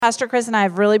Pastor Chris and I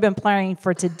have really been planning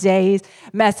for today's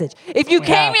message. If you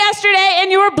came yesterday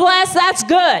and you were blessed, that's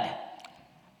good.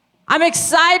 I'm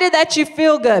excited that you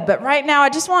feel good. But right now, I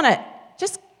just want to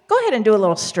go ahead and do a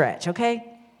little stretch, okay?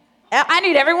 I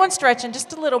need everyone stretching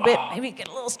just a little bit. Maybe get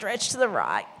a little stretch to the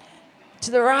right. To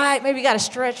the right. Maybe you got to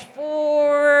stretch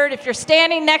forward. If you're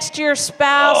standing next to your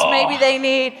spouse, maybe they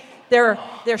need their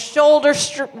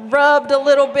shoulders rubbed a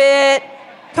little bit.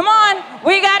 Come on,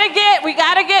 we gotta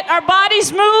get our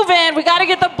bodies moving. We gotta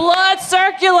get the blood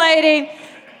circulating.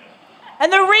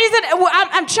 And the reason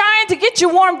I'm trying to get you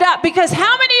warmed up, because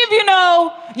how many of you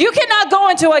know you cannot go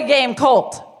into a game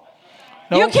cold?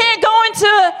 Nope. You can't go into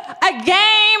a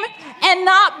game and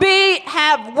not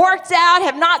have worked out,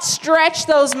 have not stretched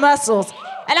those muscles.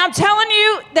 And I'm telling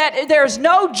you that there's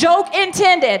no joke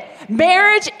intended.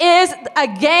 Marriage is a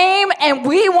game, and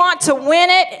we want to win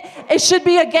it. It should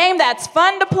be a game that's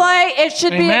fun to play. It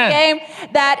should be a game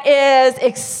that is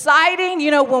exciting.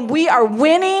 You know, when we are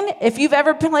winning, if you've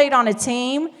ever played on a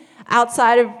team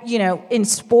outside of, in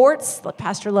sports,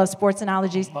 Pastor loves sports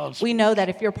analogies. We know that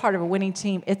if you're part of a winning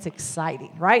team, it's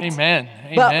exciting, right? Amen.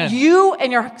 But you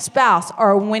and your spouse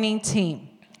are a winning team.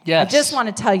 Yes. I just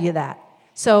want to tell you that.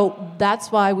 So that's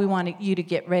why we want you to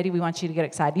get ready. We want you to get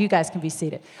excited. You guys can be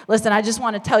seated. Listen, I just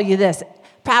want to tell you this.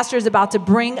 Pastor is about to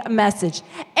bring a message.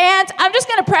 And I'm just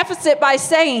going to preface it by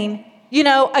saying,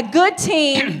 a good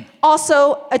team,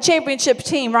 also a championship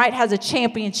team, right, has a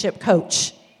championship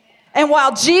coach. And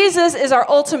while Jesus is our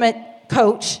ultimate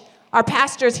coach, our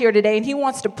pastor is here today, and he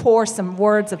wants to pour some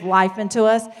words of life into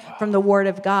us from the Word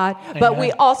of God. Amen. But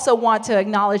we also want to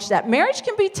acknowledge that marriage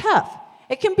can be tough.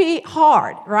 It can be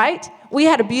hard, right? We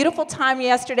had a beautiful time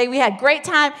yesterday. We had a great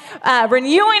time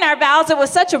renewing our vows. It was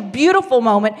such a beautiful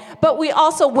moment, but we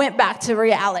also went back to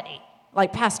reality,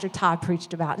 like Pastor Todd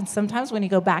preached about. And sometimes when you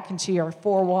go back into your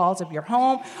four walls of your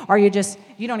home, or you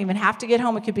don't even have to get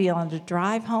home. It could be on the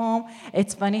drive home.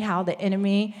 It's funny how the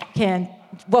enemy can,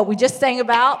 what we just sang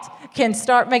about, can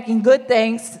start making good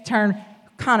things turn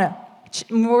kind of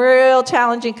real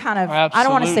challenging, kind of, Absolutely. I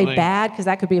don't want to say bad, because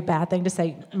that could be a bad thing to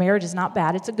say. Marriage is not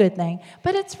bad. It's a good thing.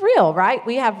 But it's real, right?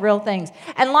 We have real things.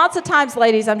 And lots of times,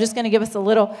 ladies, I'm just going to give us a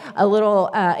little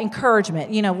encouragement.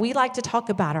 We like to talk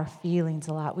about our feelings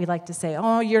a lot. We like to say,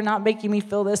 oh, you're not making me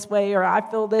feel this way, or I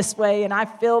feel this way, and I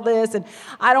feel this, and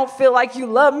I don't feel like you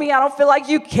love me. I don't feel like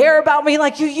you care about me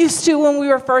like you used to when we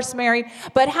were first married.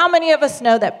 But how many of us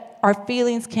know that our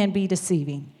feelings can be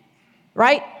deceiving,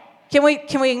 right? Can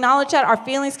we acknowledge that? Our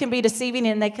feelings can be deceiving,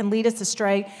 and they can lead us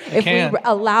astray if we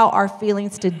allow our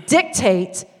feelings to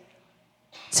dictate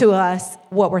to us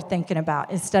what we're thinking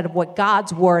about instead of what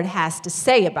God's Word has to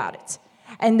say about it.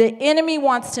 And the enemy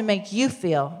wants to make you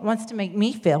feel, wants to make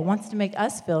me feel, wants to make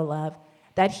us feel, love,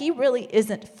 that he really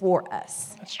isn't for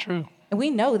us. That's true. And we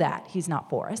know that he's not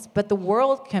for us, but the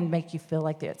world can make you feel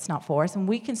like it's not for us, and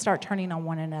we can start turning on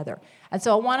one another. And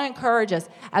so I want to encourage us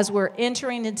as we're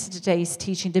entering into today's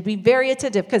teaching to be very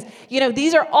attentive, because,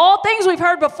 these are all things we've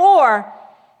heard before,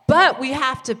 but we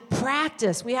have to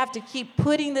practice. We have to keep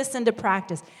putting this into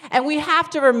practice. And we have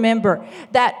to remember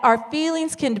that our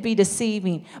feelings can be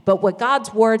deceiving, but what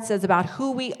God's Word says about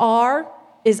who we are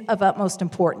is of utmost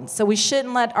importance. So we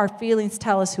shouldn't let our feelings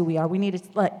tell us who we are. We need to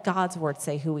let God's Word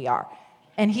say who we are.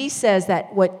 And he says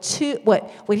that what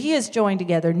he has joined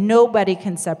together, nobody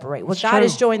can separate. What God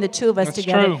has joined the two of us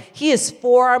together, he is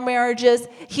for our marriages.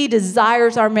 He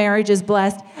desires our marriages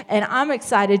blessed. And I'm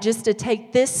excited just to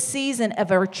take this season of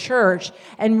our church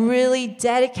and really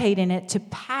dedicating it to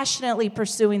passionately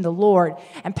pursuing the Lord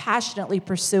and passionately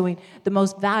pursuing the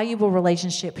most valuable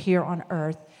relationship here on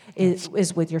earth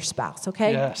is with your spouse,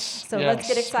 okay? Yes. So let's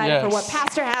get excited for what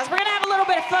Pastor has. We're going to have a little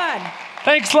bit of fun.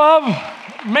 Thanks, love.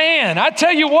 Man, I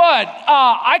tell you what,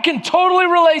 I can totally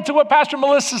relate to what Pastor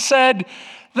Melissa said,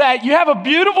 that you have a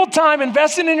beautiful time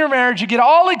investing in your marriage, you get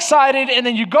all excited, and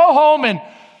then you go home and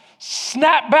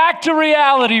snap back to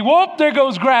reality. Whoop, there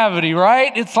goes gravity,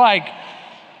 right? It's like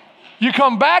you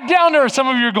come back down to earth. Some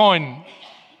of you are going,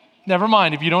 never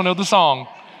mind if you don't know the song.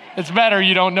 It's better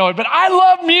you don't know it. But I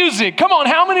love music. Come on,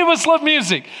 how many of us love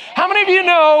music? How many of you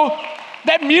know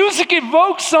that music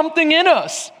evokes something in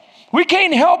us? We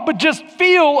can't help but just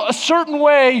feel a certain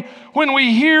way when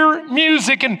we hear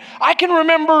music. And I can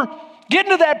remember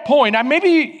getting to that point.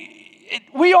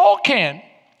 We all can.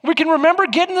 We can remember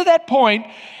getting to that point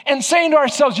and saying to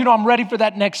ourselves, I'm ready for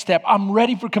that next step. I'm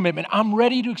ready for commitment. I'm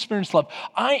ready to experience love.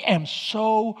 I am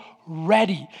so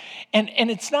ready. And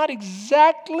it's not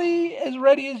exactly as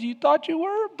ready as you thought you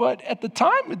were, but at the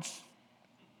time it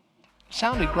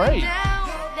sounded great.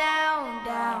 Down,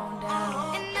 down.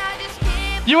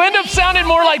 You end up sounding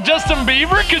more like Justin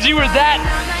Bieber because you were that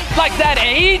like that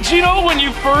age, you know, when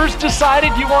you first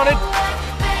decided you wanted.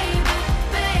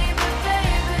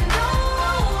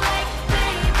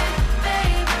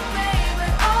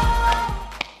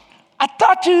 I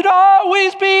thought you'd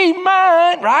always be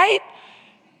mine, right?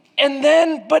 And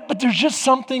then, but there's just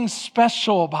something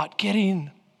special about getting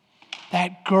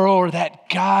that girl or that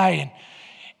guy,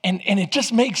 and it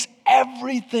just makes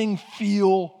everything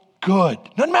feel good.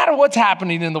 No matter what's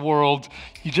happening in the world,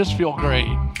 you just feel great.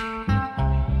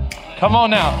 Come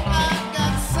on now. I've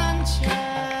got sunshine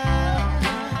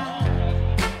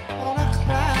on a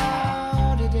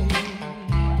cloudy day.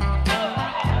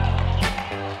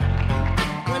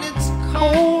 When it's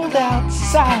Cold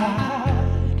outside,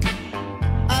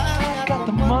 I've got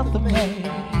the month of May.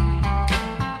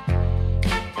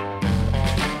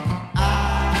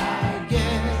 I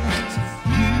guess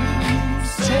you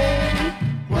say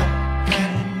what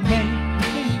can make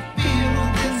me feel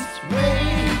this way,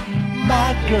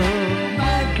 My girl,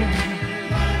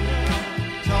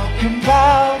 talking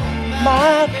about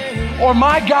my, or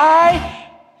my guy.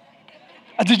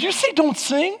 Did you say don't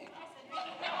sing?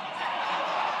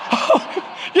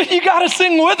 Yeah, you gotta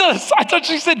sing with us. I thought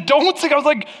she said don't sing. I was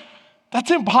like, that's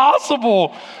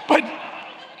impossible. But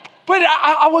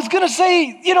I was gonna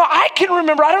say, you know, I can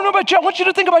remember, I don't know about you, I want you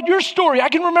to think about your story. I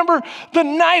can remember the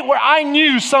night where I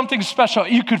knew something special.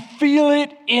 You could feel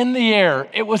it in the air.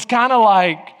 It was kind of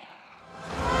like,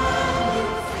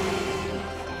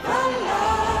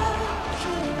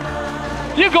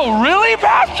 you go, really,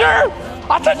 Pastor?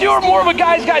 I thought you were more of a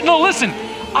guy's guy. No, listen,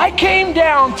 I came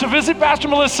down to visit Pastor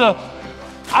Melissa.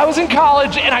 I was in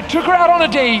college and I took her out on a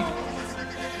date,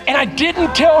 and I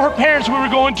didn't tell her parents we were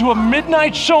going to a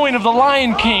midnight showing of The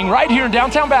Lion King right here in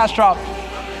downtown Bastrop.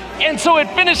 And so it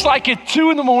finished like at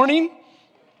 2 a.m, and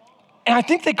I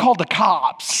think they called the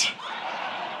cops.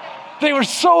 They were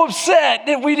so upset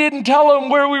that we didn't tell them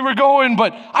where we were going,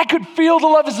 but I could feel the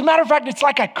love. As a matter of fact, it's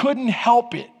like I couldn't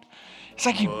help it. It's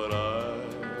like you.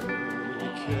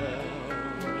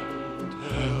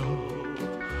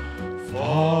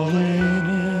 Falling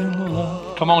in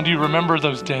love. Come on, do you remember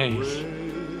those days?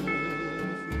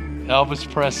 Elvis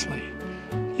Presley.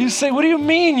 You say, what do you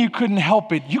mean you couldn't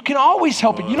help it? You can always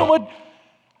help it. You know what?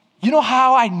 You know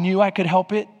how I knew I could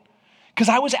help it? Because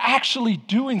I was actually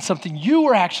doing something. You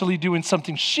were actually doing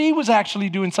something. She was actually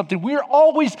doing something. We were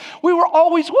always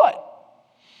what?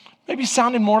 Maybe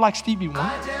sounding more like Stevie Wonder.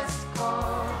 I just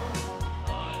called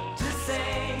to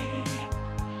say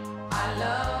I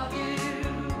love you.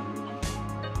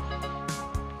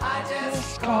 I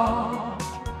just called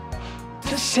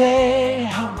To say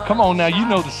how. Come on now, you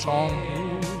know the song.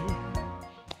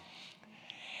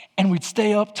 And we'd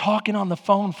stay up talking on the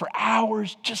phone for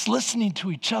hours, just listening to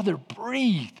each other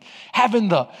breathe, having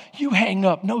the you hang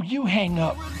up, no, you hang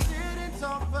up. we didn't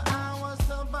talk for hours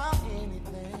about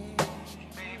anything.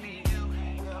 Baby, you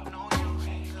hang up, no, you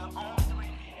hang up, on 3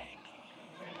 hang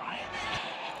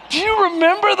up. Do you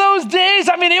remember those days?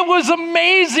 I mean, it was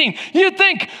amazing. You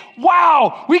think,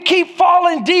 wow, we keep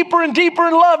falling deeper and deeper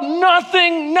in love.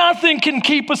 Nothing can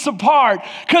keep us apart,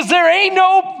 because there ain't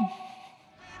no.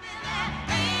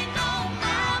 Ain't no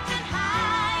mountain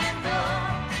high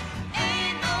enough.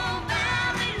 Ain't no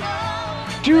valley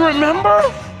low. Do you remember?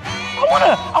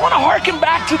 I want to harken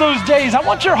back to those days. I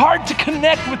want your heart to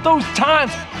connect with those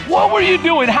times. What were you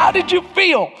doing? How did you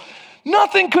feel?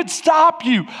 Nothing could stop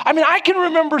you. I mean, I can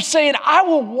remember saying, I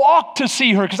will walk to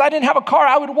see her, because I didn't have a car.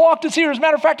 I would walk to see her. As a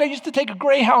matter of fact, I used to take a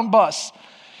Greyhound bus.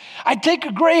 I'd take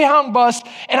a Greyhound bus,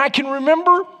 and I can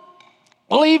remember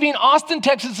leaving Austin,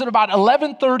 Texas at about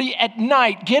 11:30 at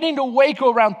night, getting to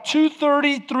Waco around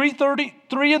 2:30, 3:30,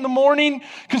 3 in the morning,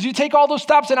 because you take all those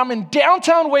stops, and I'm in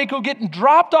downtown Waco getting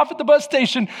dropped off at the bus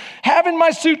station, having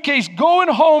my suitcase, going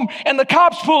home, and the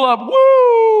cops pull up.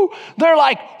 Woo! They're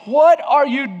like, what are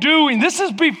you doing? This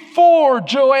is before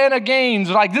Joanna Gaines.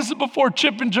 Like, this is before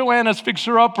Chip and Joanna's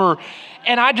Fixer Upper.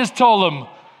 And I just told them,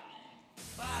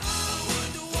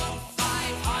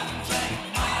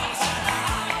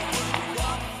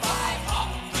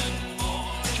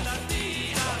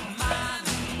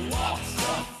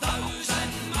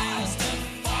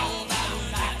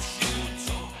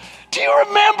 do you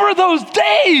remember those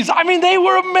days? I mean, they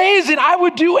were amazing. I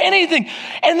would do anything.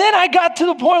 And then I got to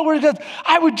the point where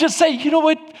I would just say, you know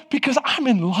what? Because I'm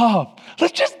in love.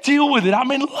 Let's just deal with it.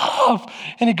 I'm in love.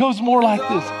 And it goes more like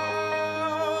this.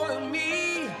 All of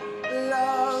me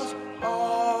loves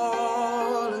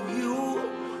all of you.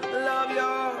 Love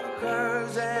your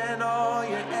curves and all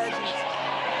your edges,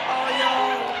 all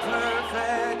your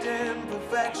perfect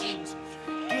imperfections.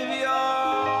 Give your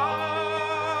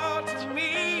all to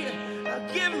me. I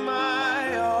give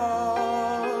my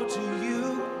all to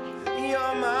you.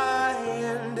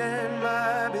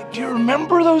 Do you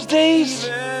remember those days?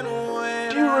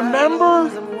 Do you remember?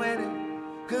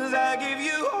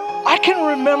 I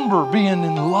can remember being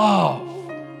in love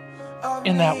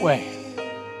in that way.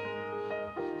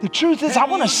 The truth is, I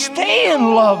want to stay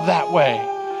in love that way.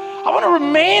 I want to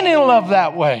remain in love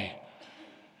that way.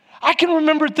 I can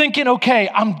remember thinking, okay,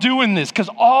 I'm doing this because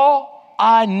all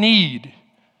I need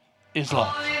is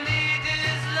love.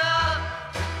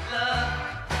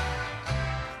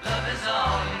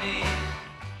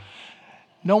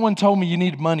 No one told me you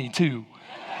need money too.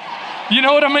 You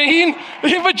know what I mean?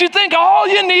 But you think all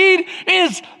you need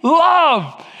is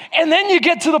love. And then you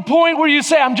get to the point where you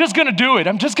say, I'm just going to do it.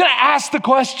 I'm just going to ask the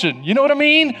question. You know what I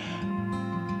mean?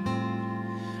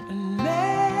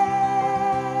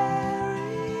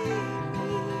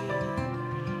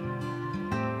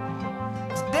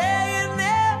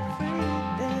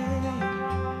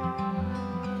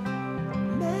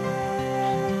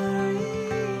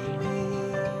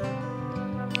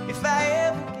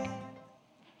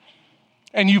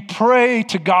 And you pray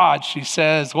to God, she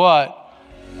says, what?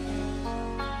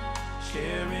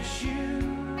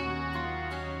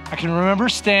 I can remember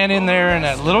standing there in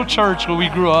that little church where we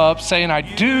grew up saying, I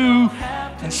do,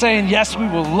 and saying, yes, we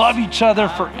will love each other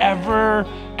forever.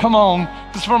 Come on,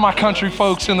 this is for my country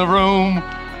folks in the room.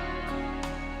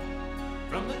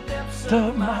 From the depths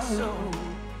of my soul,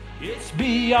 it's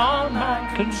beyond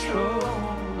my control.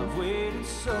 I've waited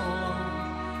so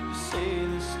long to say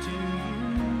this to you.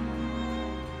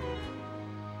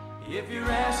 If you're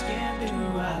asking,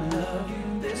 do I love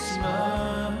you this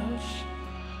much?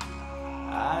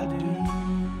 I do.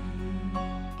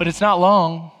 But it's not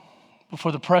long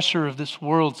before the pressure of this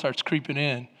world starts creeping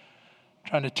in,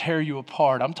 trying to tear you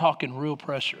apart. I'm talking real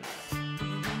pressure.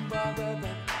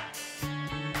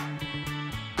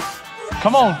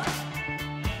 Come on.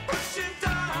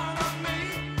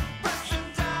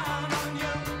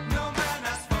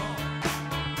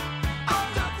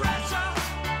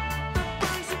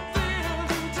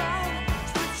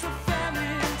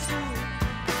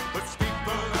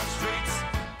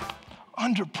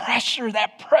 Under pressure,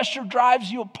 that pressure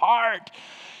drives you apart.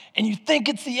 And you think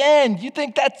it's the end. You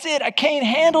think that's it. I can't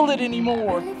handle it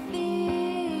anymore. I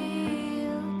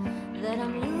feel that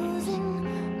I'm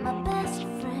losing my best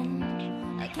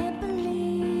friend. I can't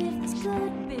believe this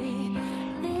could be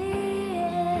the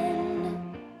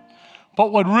end.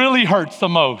 But what really hurts the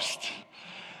most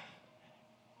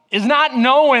is not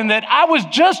knowing that I was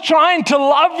just trying to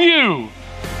love you.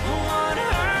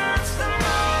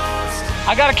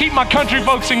 I got to keep my country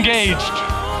folks engaged.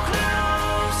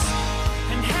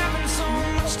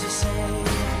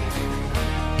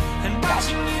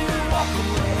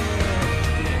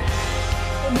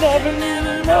 Never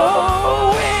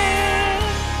knowing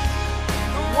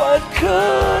what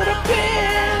could have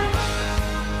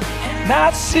been.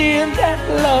 Not seeing that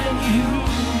loving you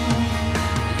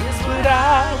is what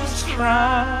I was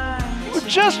trying. We're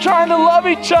just trying to love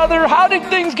each other. How did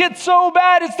things get so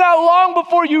bad? It's not long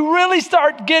before you really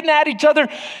start getting at each other.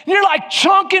 You're like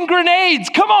chunking grenades.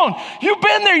 Come on, you've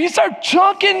been there. You start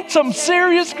chunking some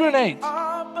serious grenades.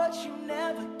 But you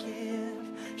never give.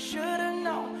 Should've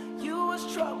known you was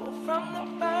trouble from the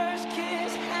first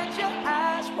kiss. Had your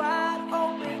eyes wide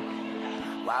open.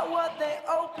 Why were they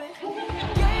open?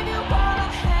 Gave you all I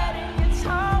had and you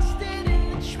tossed it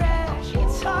in the trash. You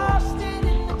tossed it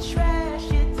in the trash.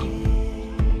 You did.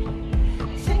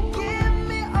 To give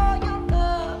me all your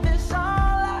love is all I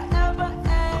ever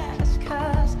ask.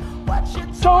 'Cause what you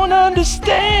Don't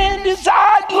understand is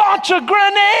I'd launch a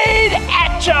grenade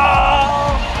at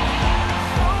ya.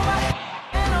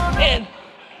 And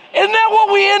isn't that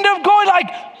what we end up going like,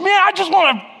 man, I just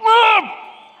want to,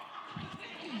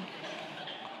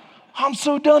 I'm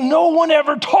so done. No one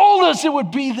ever told us it would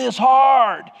be this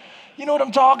hard. You know what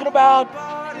I'm talking about?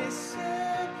 Nobody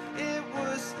said it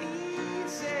was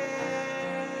easy.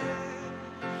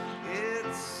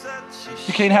 It's such a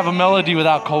You can't have a melody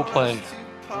without Coldplay.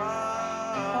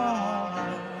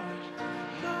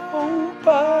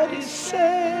 Nobody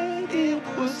said it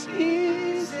was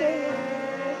easy.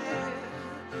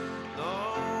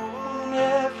 No one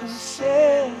ever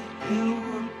said it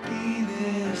would be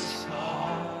this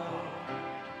hard.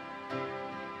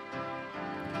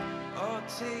 Oh,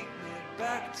 take me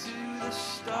back to the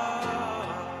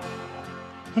start.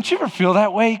 Don't you ever feel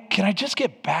that way? Can I just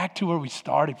get back to where we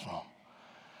started from?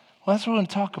 Well, that's what we're going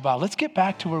to talk about. Let's get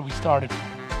back to where we started from.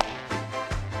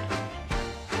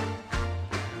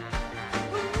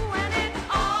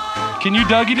 Can you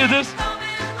Dougie to this?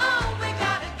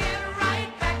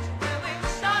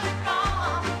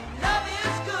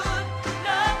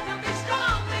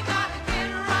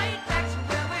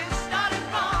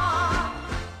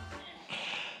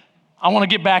 I want to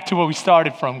get back to where we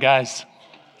started from, guys.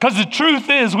 Because the truth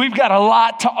is, we've got a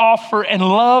lot to offer, and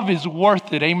love is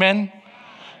worth it. Amen?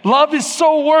 Love is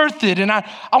so worth it. And I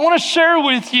want to share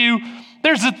with you,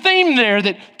 there's a theme there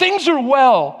that things are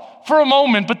well for a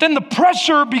moment, but then the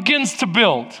pressure begins to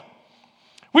build.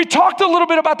 We talked a little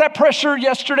bit about that pressure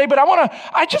yesterday, but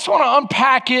I just want to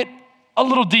unpack it a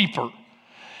little deeper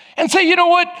and say, you know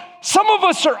what? Some of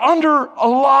us are under a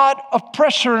lot of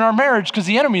pressure in our marriage because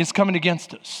the enemy is coming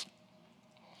against us.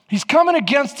 He's coming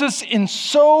against us in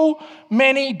so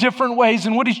many different ways,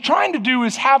 and what he's trying to do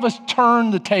is have us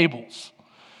turn the tables.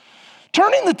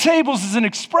 Turning the tables is an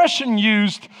expression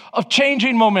used of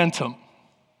changing momentum.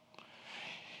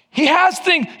 He has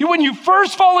things, when you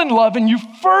first fall in love and you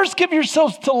first give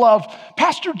yourselves to love,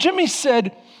 Pastor Jimmy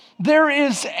said there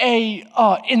is a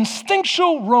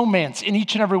instinctual romance in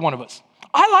each and every one of us.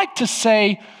 I like to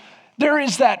say there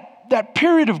is that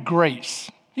period of grace.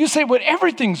 You say, well,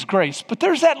 everything's grace, but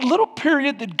there's that little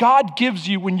period that God gives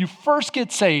you when you first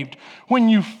get saved, when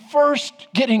you first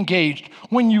get engaged,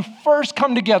 when you first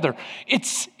come together.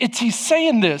 He's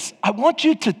saying this, I want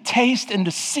you to taste and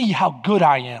to see how good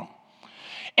I am.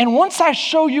 And once I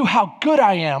show you how good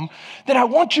I am, then I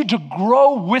want you to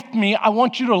grow with me. I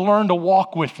want you to learn to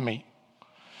walk with me.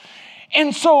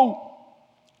 And so,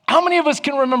 how many of us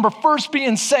can remember first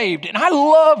being saved? And I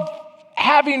love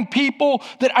having people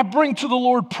that I bring to the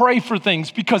Lord pray for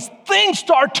things because things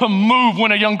start to move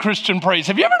when a young Christian prays.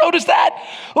 Have you ever noticed that?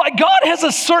 Like God has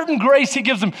a certain grace he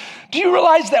gives them. Do you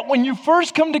realize that when you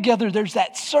first come together, there's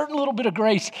that certain little bit of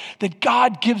grace that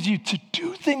God gives you to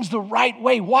do things the right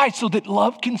way? Why? So that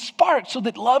love can spark, so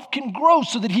that love can grow,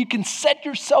 so that he can set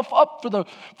yourself up for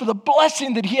the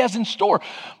blessing that he has in store.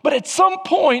 But at some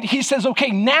point, he says,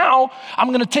 okay, now I'm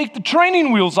going to take the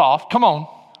training wheels off. Come on.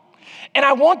 And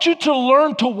I want you to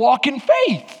learn to walk in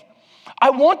faith. I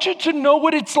want you to know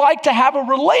what it's like to have a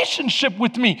relationship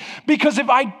with me. Because if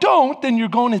I don't, then you're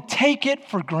going to take it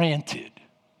for granted.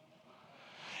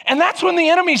 And that's when the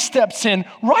enemy steps in,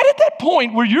 right at that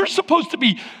point where you're supposed to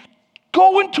be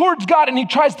going towards God and he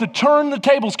tries to turn the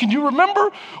tables. Can you remember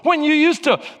when you used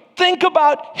to think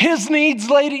about his needs,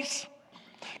 ladies?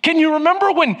 Can you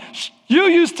remember when you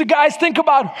used to, guys, think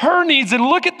about her needs and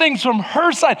look at things from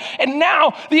her side? And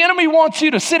now the enemy wants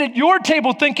you to sit at your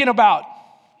table thinking about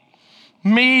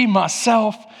me,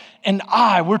 myself, and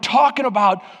I. We're talking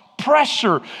about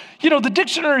pressure. You know, the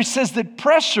dictionary says that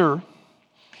pressure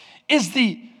is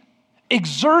the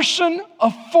exertion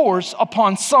of force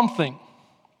upon something.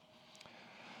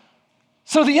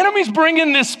 So the enemy's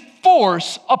bringing this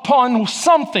force upon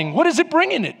something. What is it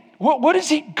bringing it? What is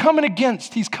he coming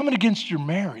against? He's coming against your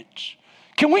marriage.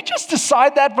 Can we just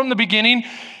decide that from the beginning?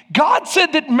 God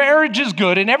said that marriage is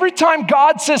good, and every time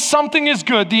God says something is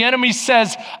good, the enemy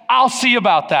says, I'll see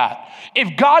about that.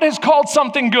 If God has called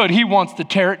something good, he wants to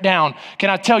tear it down.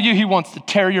 Can I tell you, he wants to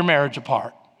tear your marriage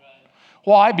apart.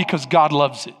 Why? Because God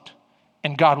loves it,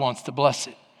 and God wants to bless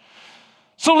it.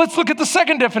 So let's look at the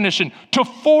second definition. To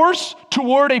force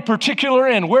toward a particular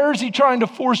end. Where is he trying to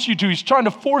force you to? He's trying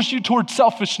to force you toward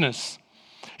selfishness.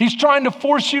 He's trying to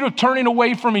force you to turning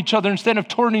away from each other instead of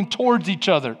turning towards each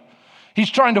other. He's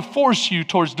trying to force you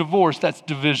towards divorce. That's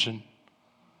division.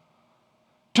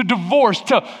 To divorce,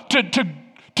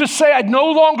 to say I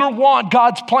no longer want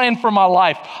God's plan for my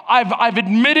life. I've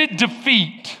admitted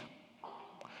defeat.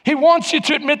 He wants you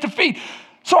to admit defeat.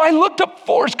 So I looked up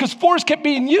force because force kept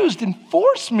being used, and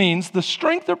force means the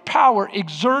strength or power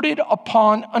exerted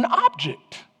upon an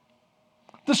object.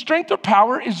 The strength or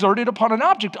power exerted upon an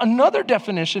object. Another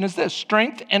definition is this: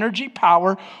 strength, energy,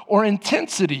 power, or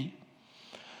intensity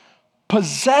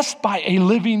possessed by a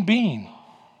living being.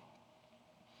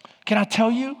 Can I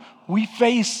tell you, we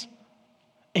face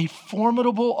a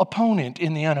formidable opponent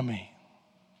in the enemy.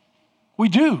 We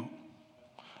do.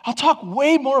 I'll talk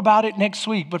way more about it next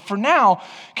week, but for now,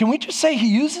 can we just say he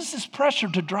uses this pressure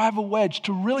to drive a wedge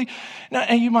to really, now,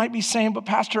 and you might be saying, but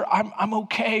Pastor, I'm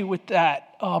okay with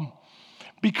that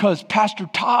because Pastor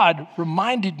Todd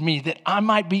reminded me that I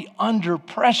might be under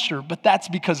pressure, but that's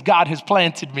because God has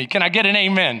planted me. Can I get an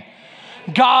amen?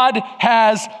 God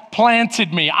has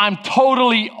planted me. I'm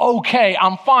totally okay.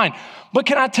 I'm fine. But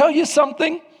can I tell you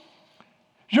something?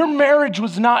 Your marriage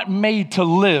was not made to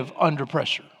live under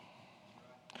pressure.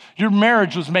 Your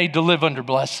marriage was made to live under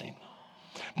blessing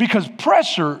because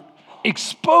pressure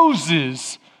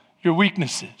exposes your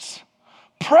weaknesses.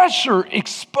 Pressure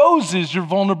exposes your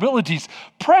vulnerabilities.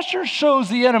 Pressure shows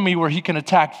the enemy where he can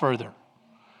attack further.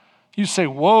 You say,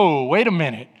 whoa, wait a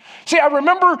minute. See, I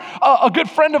remember a good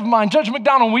friend of mine, Judge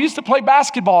McDonald, we used to play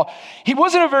basketball. He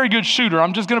wasn't a very good shooter.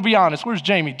 I'm just going to be honest. Where's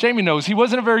Jamie? Jamie knows he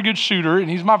wasn't a very good shooter, and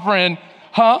he's my friend.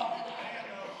 Huh?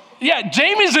 Yeah,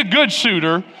 Jamie's a good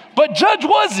shooter, but Judge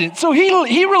wasn't. So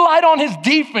he relied on his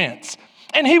defense.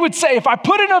 And he would say, if I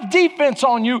put enough defense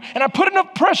on you and I put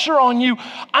enough pressure on you,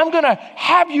 I'm going to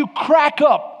have you crack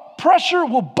up. Pressure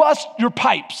will bust your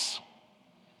pipes.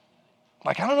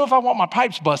 Like, I don't know if I want my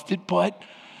pipes busted, but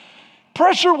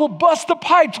pressure will bust the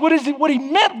pipes. What he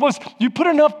meant was you put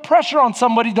enough pressure on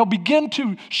somebody, they'll begin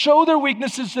to show their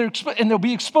weaknesses and they'll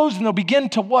be exposed and they'll begin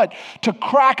to what? To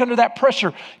crack under that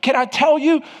pressure. Can I tell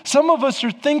you, some of us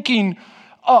are thinking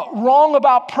wrong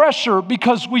about pressure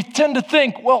because we tend to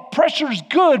think, well, pressure's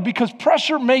good because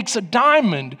pressure makes a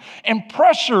diamond and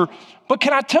pressure, but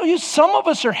can I tell you, some of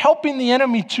us are helping the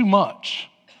enemy too much.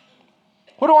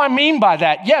 What do I mean by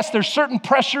that? Yes, there's certain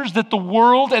pressures that the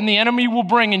world and the enemy will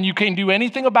bring and you can't do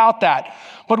anything about that.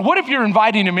 But what if you're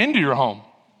inviting him into your home?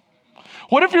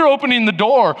 What if you're opening the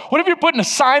door? What if you're putting a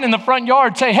sign in the front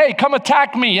yard, say, hey, come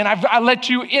attack me and I let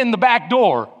you in the back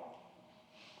door?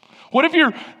 What if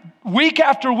you're week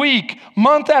after week,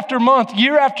 month after month,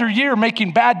 year after year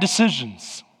making bad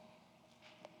decisions?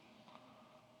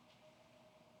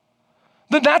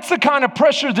 Then that's the kind of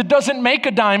pressure that doesn't make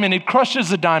a diamond, it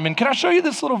crushes a diamond. Can I show you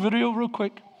this little video real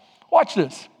quick? Watch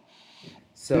this.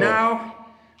 So now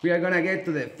we are gonna get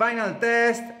to the final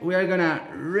test. We are gonna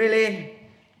really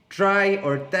try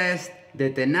or test the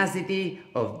tenacity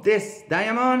of this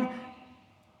diamond.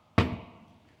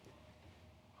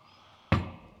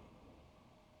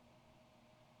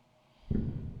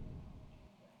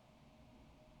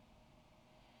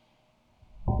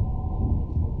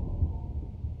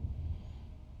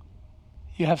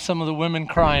 You have some of the women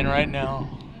crying right now.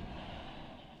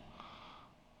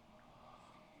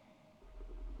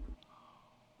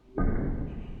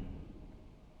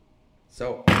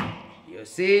 So you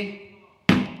see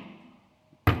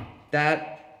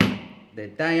that the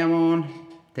diamond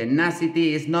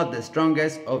tenacity is not the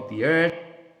strongest of the earth.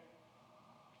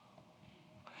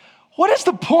 What is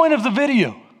the point of the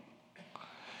video?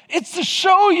 It's to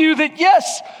show you that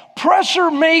yes, pressure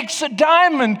makes a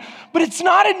diamond, but it's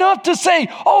not enough to say,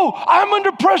 oh, I'm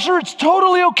under pressure, it's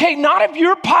totally okay. Not if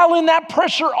you're piling that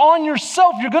pressure on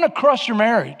yourself, you're gonna crush your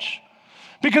marriage.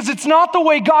 Because it's not the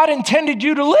way God intended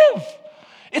you to live.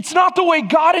 It's not the way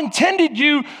God intended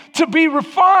you to be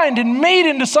refined and made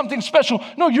into something special.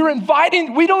 No, you're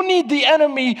inviting, we don't need the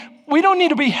enemy, we don't need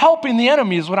to be helping the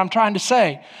enemy is what I'm trying to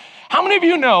say. How many of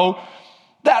you know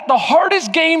that the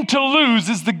hardest game to lose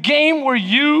is the game where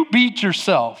you beat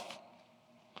yourself?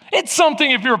 It's something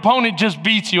if your opponent just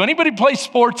beats you. Anybody play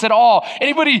sports at all?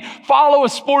 Anybody follow a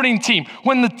sporting team?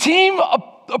 When the team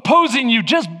opposing you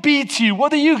just beats you,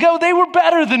 whether you go, they were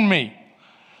better than me.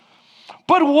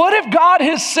 But what if God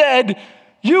has said,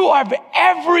 you have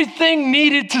everything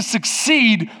needed to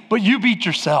succeed, but you beat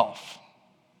yourself?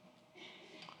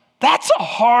 That's a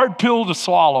hard pill to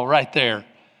swallow right there.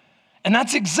 And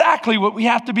that's exactly what we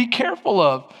have to be careful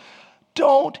of.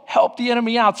 Don't help the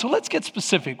enemy out. So let's get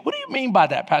specific. What do you mean by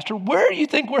that, Pastor? Where do you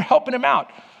think we're helping him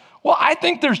out? Well, I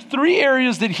think there's 3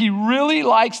 areas that he really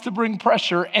likes to bring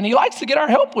pressure, and he likes to get our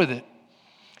help with it.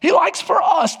 He likes for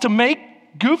us to make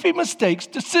goofy mistakes,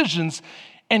 decisions,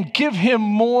 and give him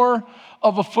more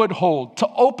of a foothold, to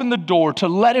open the door, to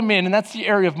let him in. And that's the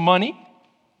area of money,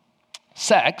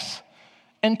 sex,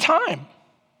 and time.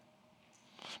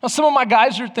 Now, some of my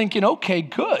guys are thinking, okay,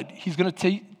 good. He's going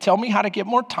to tell me how to get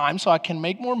more time so I can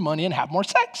make more money and have more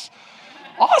sex.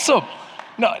 Awesome.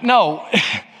 No.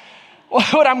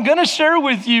 What I'm going to share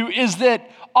with you is that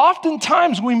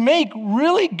oftentimes we make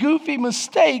really goofy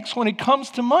mistakes when it comes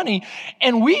to money,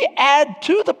 and we add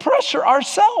to the pressure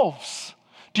ourselves.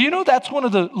 Do you know that's one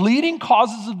of the leading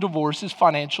causes of divorce is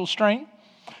financial strain?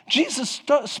 Jesus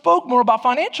spoke more about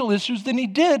financial issues than he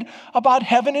did about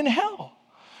heaven and hell.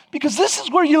 Because this is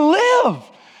where you live.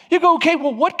 You go, okay,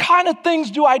 well, what kind of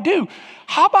things do I do?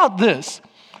 How about this?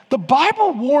 The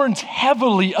Bible warns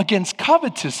heavily against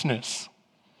covetousness.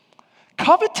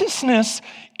 Covetousness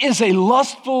is a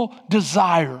lustful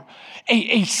desire,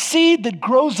 a seed that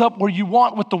grows up where you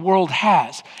want what the world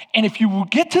has. And if you will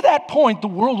get to that point, the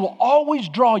world will always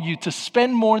draw you to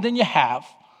spend more than you have,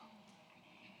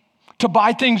 to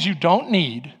buy things you don't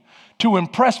need, to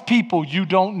impress people you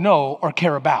don't know or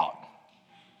care about.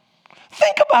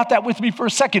 Think about that with me for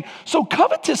a second. So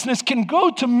covetousness can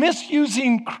go to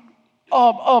misusing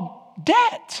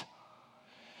debt.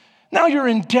 Now you're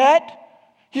in debt.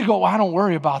 You go, well, I don't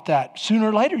worry about that. Sooner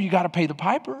or later, you got to pay the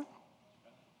piper.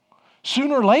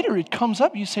 Sooner or later, it comes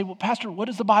up. You say, well, Pastor, what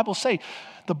does the Bible say?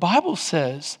 The Bible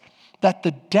says that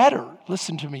the debtor,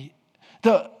 listen to me,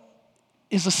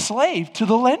 is a slave to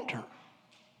the lender.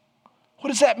 What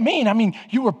does that mean? I mean,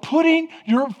 you are putting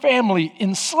your family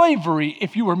in slavery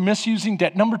if you are misusing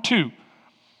debt. Number two,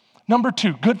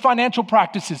 good financial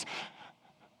practices.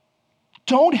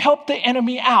 Don't help the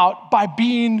enemy out by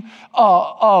being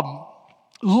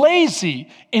lazy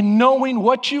in knowing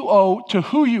what you owe, to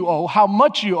who you owe, how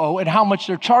much you owe, and how much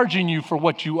they're charging you for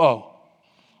what you owe.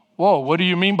 Whoa, what do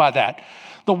you mean by that?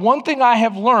 The one thing I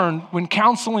have learned when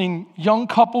counseling young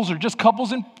couples or just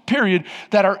couples in period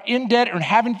that are in debt or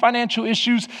having financial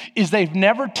issues is they've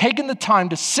never taken the time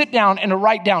to sit down and to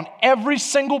write down every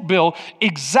single bill,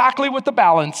 exactly what the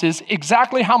balance is,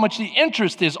 exactly how much the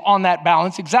interest is on that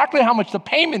balance, exactly how much the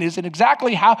payment is, and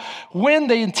exactly when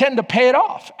they intend to pay it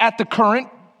off at the current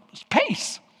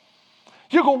pace.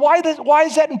 You go, why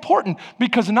is that important?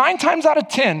 Because 9 times out of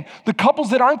 10, the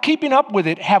couples that aren't keeping up with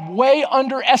it have way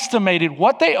underestimated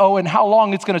what they owe and how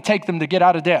long it's going to take them to get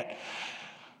out of debt.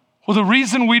 Well, the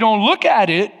reason we don't look at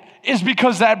it is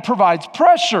because that provides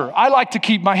pressure. I like to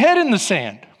keep my head in the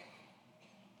sand.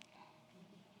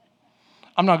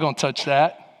 I'm not going to touch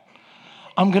that.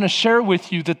 I'm going to share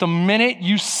with you that the minute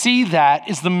you see that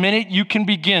is the minute you can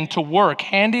begin to work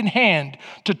hand in hand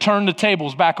to turn the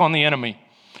tables back on the enemy.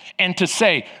 And to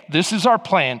say, this is our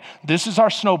plan, this is our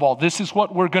snowball, this is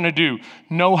what we're going to do.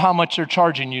 Know how much they're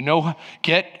charging you.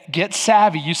 Get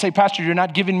savvy. You say, Pastor, you're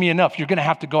not giving me enough. You're going to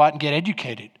have to go out and get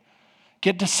educated.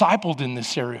 Get discipled in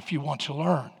this area if you want to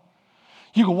learn.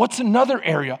 You go, what's another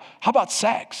area? How about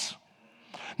sex?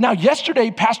 Now, yesterday,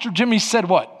 Pastor Jimmy said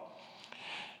what?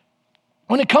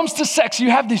 When it comes to sex, you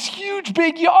have this huge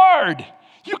big yard.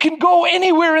 You can go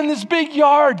anywhere in this big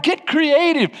yard. Get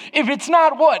creative. If it's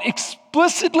not what?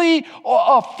 Explicitly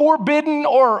forbidden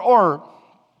or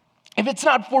if it's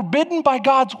not forbidden by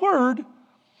God's word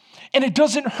and it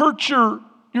doesn't hurt your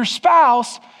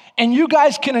spouse and you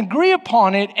guys can agree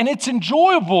upon it and it's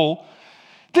enjoyable,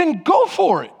 then go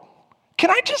for it.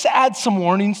 Can I just add some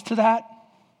warnings to that?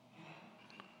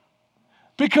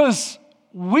 Because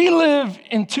we live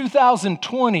in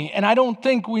 2020, and I don't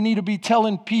think we need to be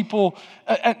telling people,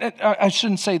 I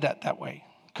shouldn't say that way,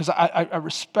 because I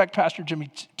respect Pastor Jimmy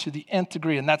to the nth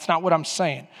degree, and that's not what I'm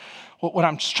saying. What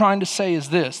I'm trying to say is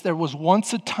this. There was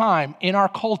once a time in our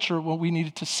culture when we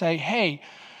needed to say, hey,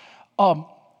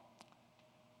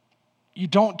 you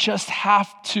don't just have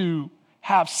to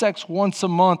have sex once a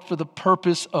month for the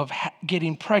purpose of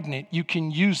getting pregnant. You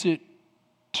can use it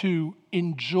to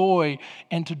enjoy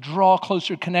and to draw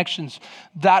closer connections.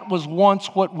 That was once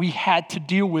what we had to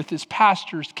deal with as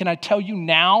pastors. Can I tell you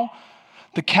now,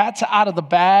 the cat's out of the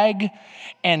bag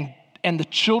and the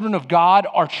children of God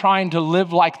are trying to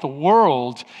live like the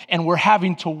world, and we're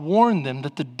having to warn them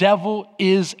that the devil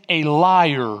is a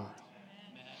liar.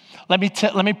 Let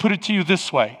me put it to you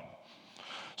this way.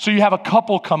 So you have a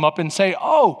couple come up and say,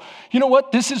 oh, you know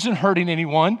what? This isn't hurting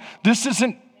anyone. This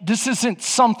isn't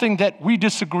something that we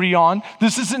disagree on.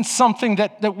 This isn't something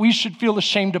that we should feel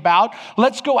ashamed about.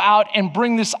 Let's go out and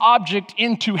bring this object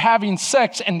into having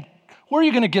sex. And where are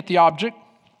you going to get the object?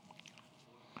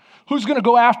 Who's going to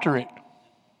go after it?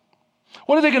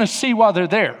 What are they going to see while they're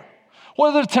there?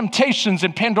 What are the temptations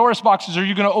and Pandora's boxes are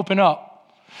you going to open up?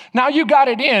 Now you got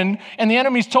it in, and the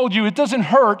enemy's told you it doesn't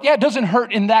hurt. Yeah, it doesn't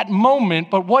hurt in that moment,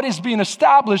 but what is being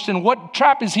established and what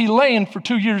trap is he laying for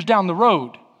 2 years down the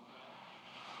road?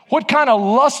 What kind of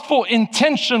lustful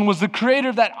intention was the creator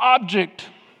of that object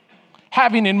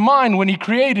having in mind when he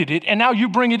created it? And now you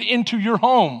bring it into your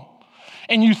home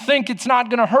and you think it's not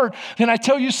going to hurt. Then I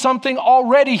tell you something,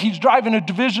 already he's driving a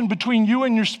division between you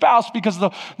and your spouse because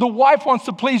the wife wants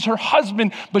to please her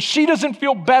husband, but she doesn't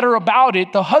feel better about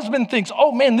it. The husband thinks,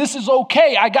 oh man, this is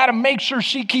okay. I got to make sure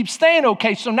she keeps staying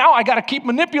okay. So now I got to keep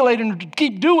manipulating her to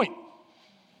keep doing.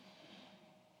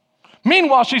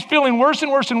 Meanwhile, she's feeling worse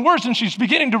and worse and worse, and she's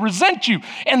beginning to resent you.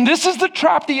 And this is the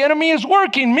trap the enemy is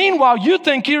working. Meanwhile, you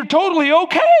think you're totally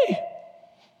okay.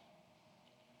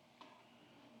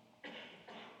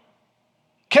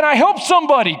 Can I help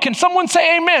somebody? Can someone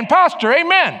say amen? Pastor,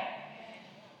 amen.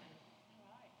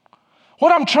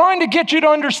 What I'm trying to get you to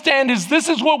understand is this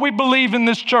is what we believe in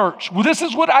this church. This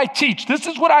is what I teach. This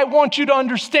is what I want you to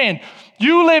understand.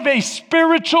 You live a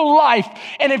spiritual life,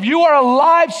 and if you are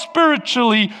alive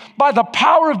spiritually by the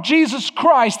power of Jesus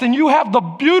Christ, then you have the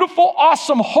beautiful,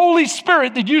 awesome Holy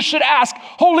Spirit that you should ask,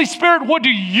 Holy Spirit, what do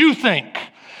you think?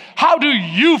 How do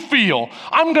you feel?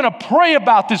 I'm going to pray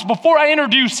about this before I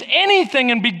introduce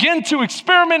anything and begin to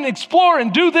experiment and explore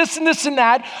and do this and this and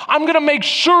that. I'm going to make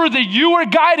sure that you are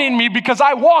guiding me because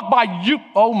I walk by you.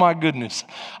 Oh my goodness.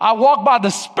 I walk by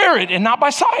the Spirit and not by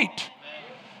sight.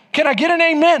 Can I get an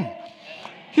amen?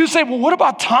 You say, well, what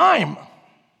about time?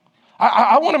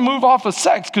 I want to move off of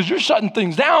sex because you're shutting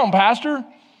things down, Pastor.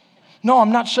 No,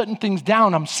 I'm not shutting things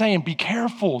down. I'm saying be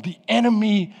careful. The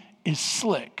enemy is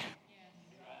slick.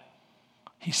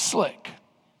 He's slick.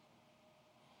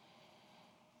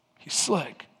 He's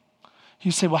slick.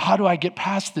 You say, well, how do I get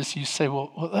past this? You say,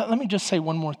 well, let me just say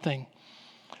one more thing.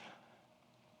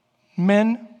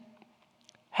 Men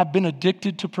have been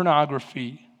addicted to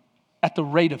pornography at the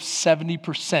rate of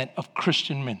 70% of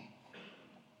Christian men.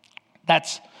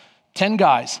 That's 10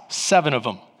 guys, 7 of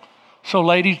them. So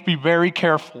ladies, be very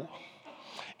careful.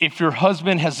 If your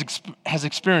husband has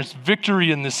experienced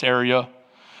victory in this area,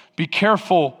 be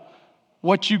careful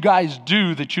what you guys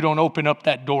do that you don't open up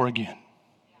that door again.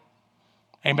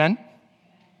 Amen?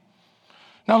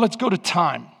 Now let's go to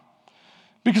time.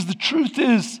 Because the truth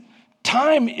is,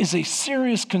 time is a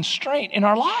serious constraint in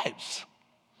our lives.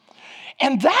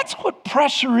 And that's what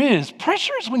pressure is.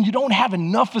 Pressure is when you don't have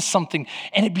enough of something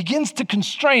and it begins to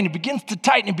constrain, it begins to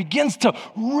tighten, it begins to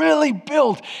really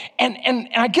build. And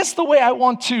I guess the way I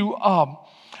want to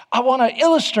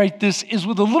illustrate this is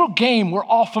with a little game we're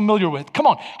all familiar with. Come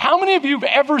on, how many of you have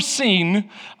ever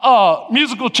seen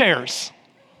musical chairs?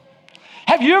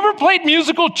 Have you ever played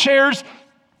musical chairs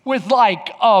with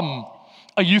like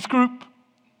a youth group?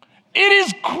 It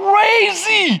is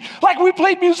crazy. Like we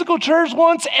played musical chairs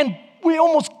once and we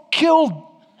almost killed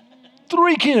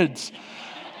 3 kids.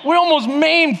 We almost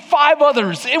maimed 5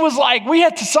 others. It was like we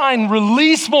had to sign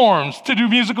release forms to do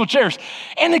musical chairs.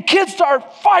 And the kids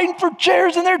start fighting for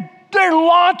chairs and they're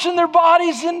launching their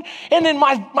bodies. And then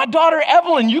my daughter,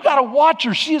 Evelyn, you got to watch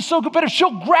her. She is so competitive.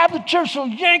 She'll grab the chair, she'll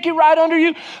yank it right under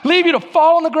you, leave you to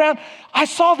fall on the ground. I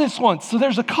saw this once. So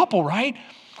there's a couple, right?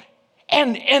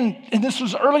 And this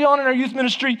was early on in our youth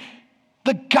ministry.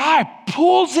 The guy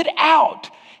pulls it out.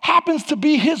 Happens to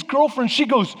be his girlfriend. She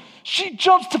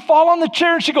jumps to fall on the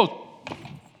chair and she goes,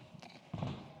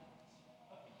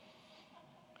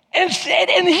 and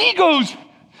he goes,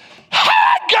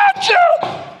 I got you.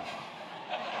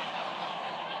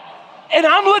 And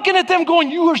I'm looking at them going,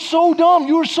 you are so dumb.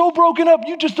 You are so broken up.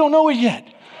 You just don't know it yet.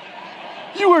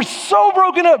 You are so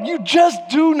broken up. You just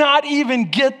do not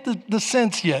even get the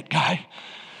sense yet, guy.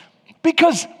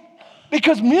 Because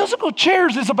musical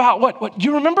chairs is about what?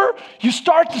 You remember? You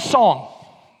start the song.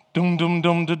 Dum dum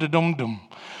dum da da dum dum.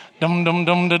 Dum dum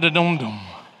dum da da dum dum.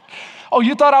 Oh,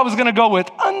 you thought I was gonna go with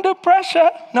under pressure?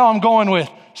 No, I'm going with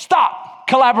stop,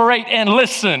 collaborate, and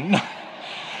listen.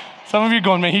 Some of you are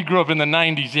going, man, he grew up in the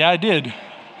 90s. Yeah, I did.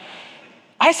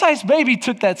 Ice Ice Baby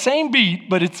took that same beat,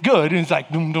 but it's good. And it's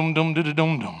like dum dum dum da da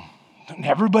dum dum. And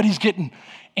everybody's getting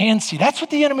antsy. That's what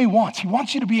the enemy wants. He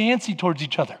wants you to be antsy towards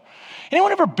each other.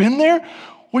 Anyone ever been there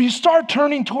where you start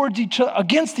turning towards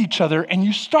against each other and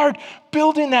you start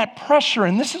building that pressure?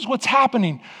 And this is what's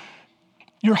happening.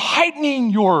 You're heightening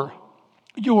your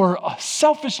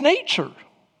selfish nature.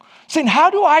 Saying, how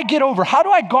do I get over? How do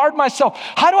I guard myself?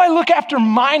 How do I look after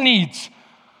my needs?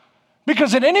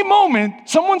 Because at any moment,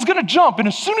 someone's going to jump. And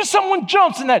as soon as someone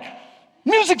jumps and that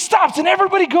music stops and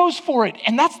everybody goes for it.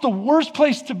 And that's the worst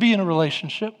place to be in a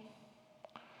relationship.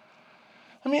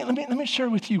 Let me share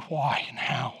with you why and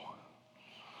how.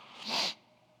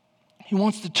 He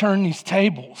wants to turn these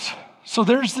tables. So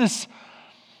there's this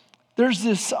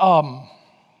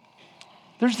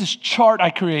chart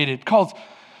I created called,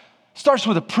 starts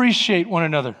with appreciate one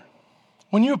another.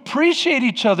 When you appreciate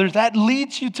each other, that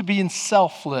leads you to being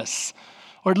selfless,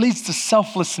 or it leads to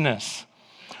selflessness.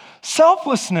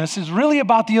 Selflessness is really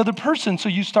about the other person, so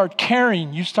you start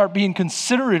caring, you start being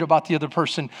considerate about the other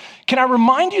person. Can I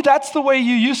remind you, that's the way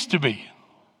you used to be.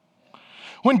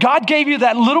 When God gave you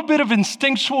that little bit of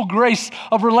instinctual grace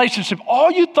of relationship,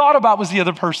 all you thought about was the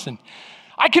other person.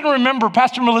 I can remember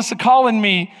Pastor Melissa calling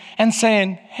me and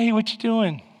saying, hey, what you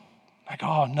doing? I go,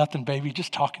 oh, nothing, baby,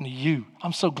 just talking to you.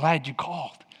 I'm so glad you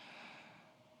called.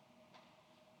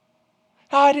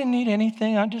 No, I didn't need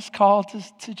anything. I just called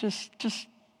to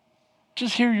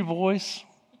just hear your voice.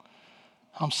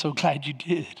 I'm so glad you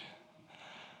did.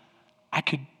 I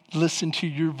could listen to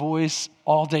your voice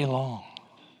all day long.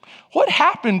 What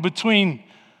happened between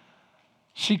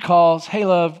she calls, hey,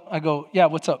 love, I go, yeah,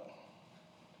 what's up?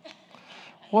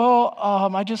 Well,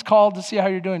 I just called to see how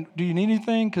you're doing. Do you need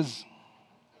anything? Because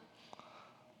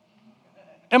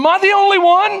am I the only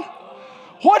one?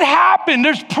 What happened?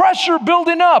 There's pressure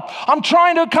building up. I'm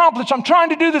trying to accomplish. I'm trying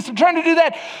to do this. I'm trying to do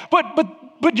that.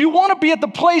 But you want to be at the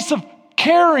place of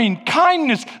caring,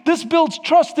 kindness. This builds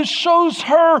trust. This shows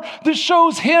her, this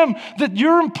shows him that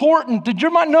you're important, that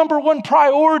you're my number one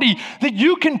priority, that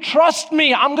you can trust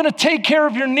me. I'm going to take care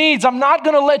of your needs. I'm not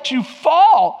going to let you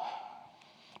fall.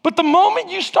 But the moment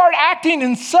you start acting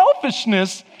in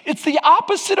selfishness, it's the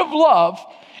opposite of love.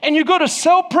 And you go to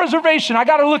self-preservation. I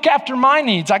got to look after my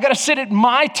needs. I got to sit at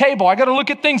my table. I got to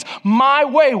look at things my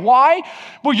way. Why?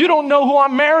 Well, you don't know who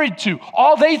I'm married to.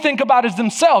 All they think about is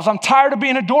themselves. I'm tired of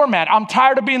being a doormat. I'm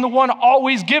tired of being the one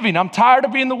always giving. I'm tired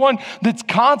of being the one that's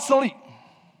constantly.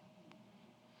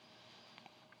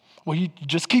 Well, you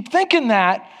just keep thinking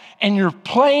that, and you're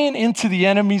playing into the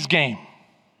enemy's game.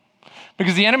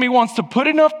 Because the enemy wants to put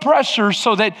enough pressure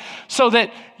so that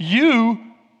you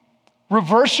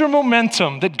reverse your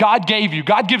momentum that God gave you.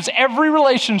 God gives every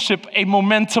relationship a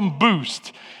momentum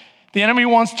boost. The enemy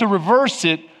wants to reverse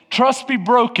it. Trust be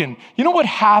broken. You know what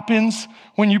happens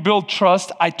when you build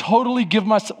trust? I totally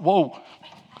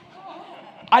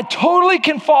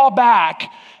can fall back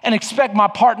and expect my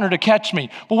partner to catch me.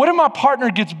 But what if my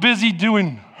partner gets busy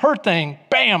doing her thing?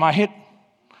 Bam, I hit.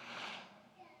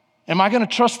 Am I going to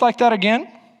trust like that again?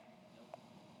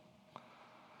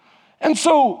 And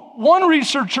so one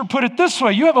researcher put it this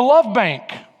way: you have a love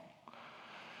bank.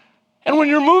 And when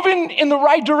you're moving in the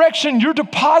right direction, you're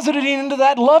depositing into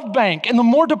that love bank. And the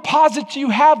more deposits you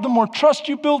have, the more trust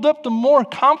you build up, the more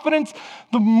confidence,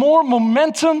 the more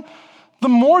momentum, the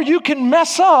more you can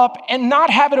mess up and not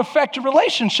have it affect your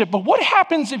relationship. But what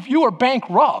happens if you are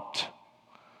bankrupt?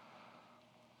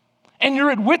 And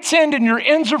you're at wit's end and your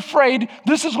ends are frayed?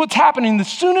 This is what's happening.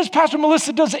 As soon as Pastor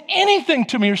Melissa does anything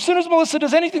to me, or as soon as Melissa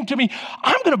does anything to me,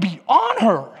 I'm going to be on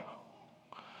her.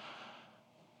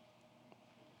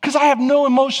 Because I have no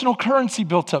emotional currency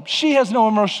built up. She has no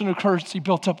emotional currency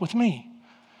built up with me.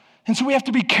 And so we have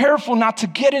to be careful not to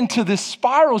get into this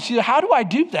spiral. So how do I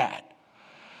do that?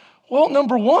 Well,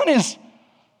 number one is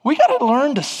we got to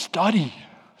learn to study.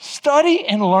 Study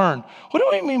and learn. What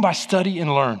do I mean by study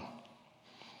and learn?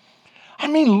 I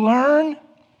mean, learn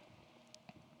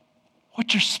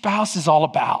what your spouse is all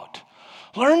about.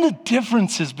 Learn the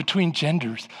differences between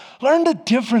genders. Learn the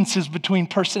differences between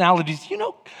personalities. You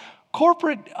know,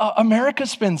 corporate America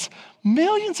spends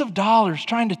millions of dollars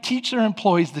trying to teach their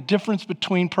employees the difference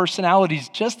between personalities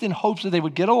just in hopes that they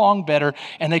would get along better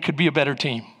and they could be a better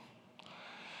team.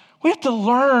 We have to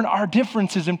learn our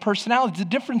differences in personalities, the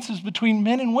differences between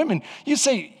men and women. You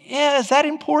say, yeah, is that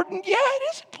important? Yeah,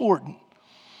 it is important.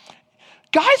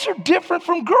 Guys are different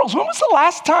from girls. When was the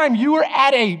last time you were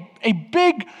at a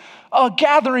big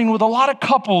gathering with a lot of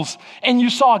couples and you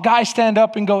saw a guy stand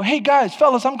up and go, hey guys,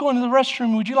 fellas, I'm going to the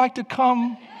restroom. Would you like to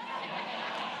come?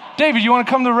 David, you want to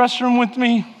come to the restroom with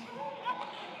me?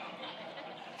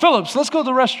 Phillips, let's go to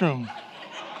the restroom.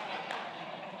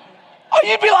 Oh,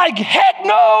 you'd be like, heck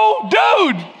no,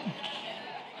 dude.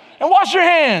 And wash your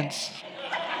hands.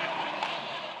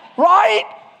 Right?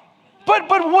 But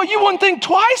what you wouldn't think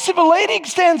twice if a lady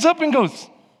stands up and goes,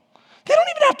 they don't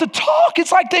even have to talk.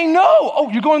 It's like they know. Oh,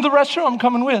 you're going to the restroom? I'm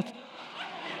coming with.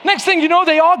 Next thing you know,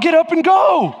 they all get up and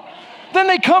go. Then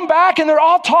they come back and they're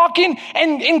all talking,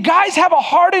 and guys have a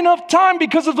hard enough time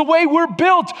because of the way we're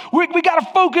built. We got to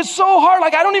focus so hard.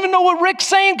 Like, I don't even know what Rick's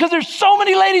saying because there's so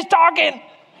many ladies talking.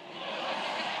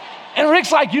 And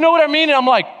Rick's like, you know what I mean? And I'm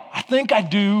like, I think I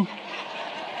do.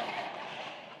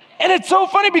 And it's so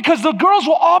funny because the girls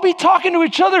will all be talking to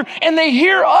each other and they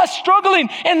hear us struggling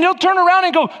and they'll turn around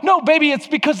and go, no, baby, it's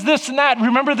because this and that.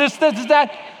 Remember this,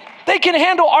 that. They can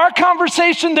handle our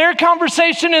conversation, their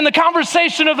conversation, and the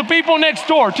conversation of the people next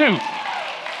door too.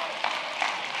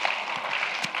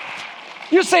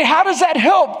 You say, how does that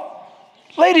help?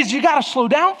 Ladies, you got to slow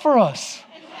down for us.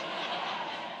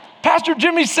 Pastor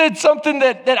Jimmy said something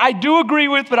that I do agree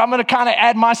with, but I'm going to kind of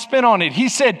add my spin on it. He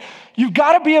said, you've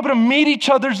got to be able to meet each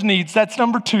other's needs. That's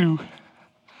number 2.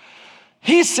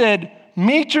 He said,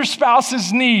 meet your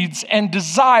spouse's needs and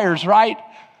desires, right?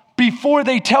 Before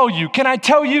they tell you. Can I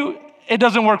tell you, it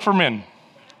doesn't work for men.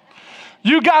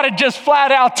 You got to just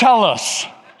flat out tell us.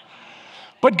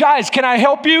 But guys, can I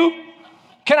help you?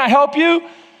 Can I help you?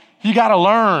 You got to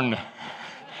learn.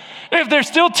 If they're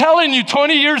still telling you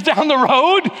 20 years down the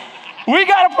road, we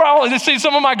got a problem. See,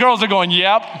 some of my girls are going,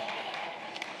 yep.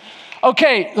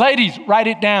 Okay, ladies, write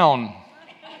it down.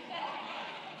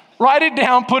 Write it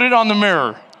down, put it on the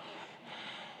mirror.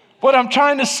 What I'm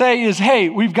trying to say is, hey,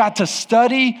 we've got to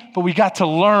study, but we got to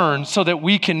learn so that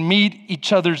we can meet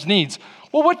each other's needs.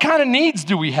 Well, what kind of needs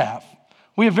do we have?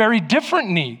 We have very different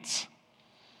needs.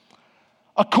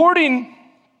 According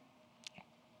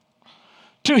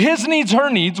to His Needs, Her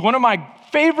Needs, one of my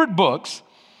favorite books,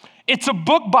 it's a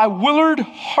book by Willard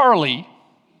Harley.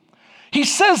 He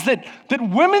says that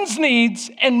women's needs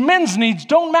and men's needs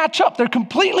don't match up. They're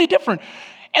completely different.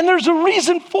 And there's a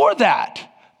reason for that.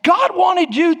 God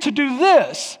wanted you to do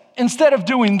this instead of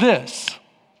doing this.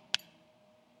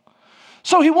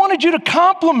 So He wanted you to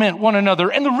complement one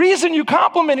another. And the reason you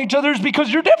complement each other is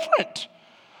because you're different.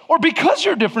 or because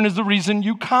you're different is the reason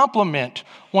you complement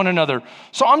one another.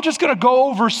 So I'm just going to go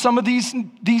over some of these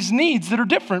needs that are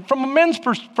different from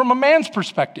a man's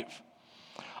perspective.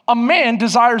 A man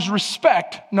desires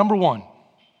respect, number one.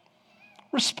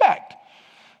 Respect.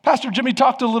 Pastor Jimmy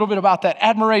talked a little bit about that.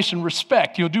 Admiration,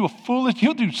 respect. He'll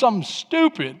do something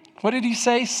stupid. What did he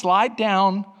say? Slide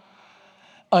down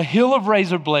a hill of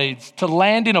razor blades to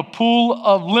land in a pool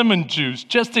of lemon juice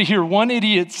just to hear one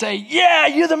idiot say, yeah,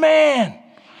 you're the man.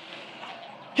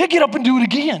 He'll get up and do it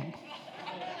again.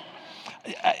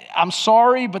 I'm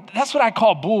sorry, but that's what I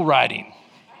call bull riding.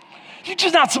 You're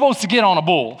just not supposed to get on a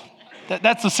bull.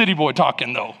 That's the city boy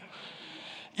talking, though.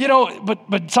 You know,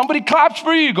 but somebody claps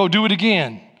for you, go do it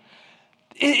again.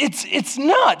 It's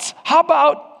nuts. How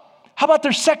about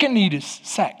their second need is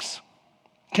sex?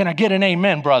 Can I get an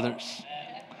amen, brothers?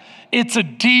 It's a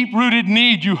deep-rooted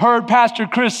need. You heard Pastor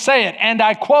Chris say it, and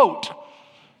I quote,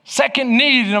 second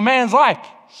need in a man's life,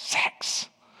 sex.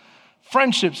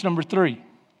 Friendships, number 3.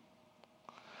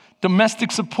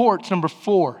 Domestic support's number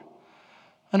 4.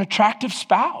 An attractive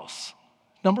spouse,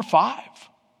 number 5.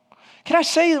 Can I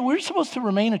say that we're supposed to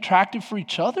remain attractive for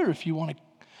each other if you want to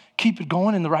keep it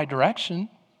going in the right direction?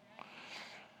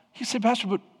 You say, Pastor,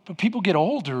 but people get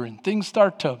older and things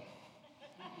start to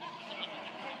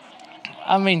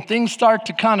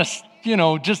kind of,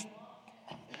 just,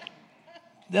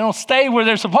 they don't stay where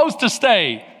they're supposed to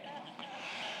stay.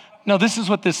 No, this is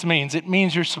what this means. It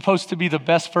means you're supposed to be the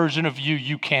best version of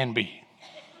you can be.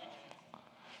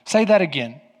 Say that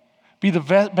again. Be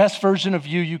the best version of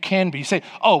you can be. You say,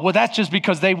 oh, well, that's just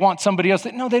because they want somebody else.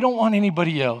 No, they don't want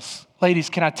anybody else.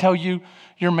 Ladies, can I tell you,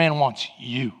 your man wants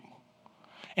you.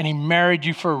 And he married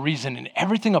you for a reason, and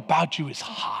everything about you is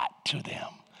hot to them.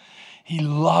 He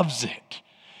loves it.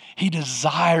 He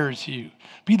desires you.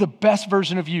 Be the best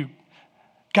version of you.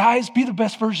 Guys, be the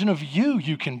best version of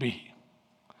you can be.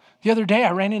 The other day, I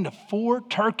ran into 4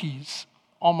 turkeys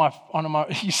on my,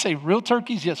 you say real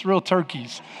turkeys? Yes, real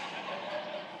turkeys.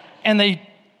 And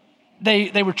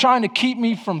they were trying to keep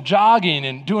me from jogging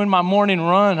and doing my morning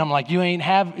run. I'm like, you ain't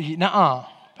nuh-uh.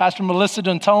 Pastor Melissa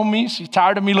done told me she's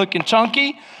tired of me looking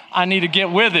chunky. I need to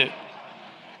get with it.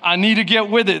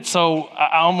 So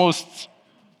I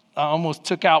almost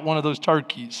took out one of those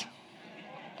turkeys.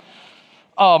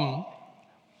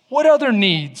 What other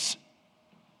needs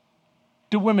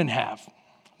do women have?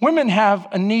 Women have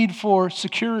a need for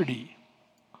security.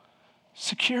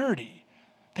 Security.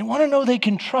 They want to know they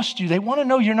can trust you. They want to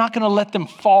know you're not going to let them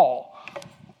fall.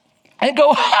 And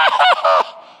go,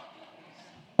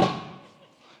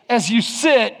 as you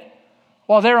sit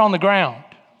while they're on the ground.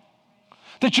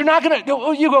 That you're not going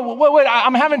to, you go, wait,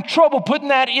 I'm having trouble putting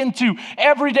that into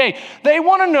every day. They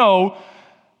want to know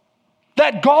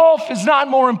that golf is not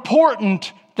more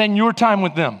important than your time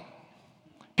with them.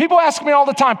 People ask me all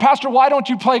the time, Pastor, why don't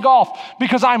you play golf?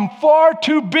 Because I'm far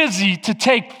too busy to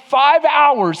take 5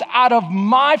 hours out of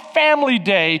my family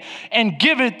day and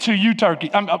give it to you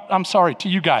to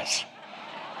you guys.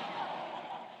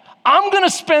 I'm going to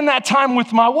spend that time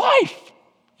with my wife.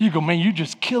 You go, man, you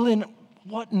just killing.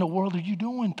 What in the world are you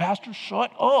doing, Pastor?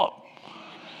 Shut up.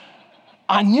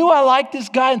 I knew I liked this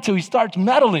guy until he starts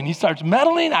meddling.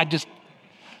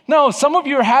 No, some of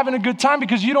you are having a good time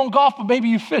because you don't golf, but maybe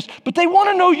you fish. But they want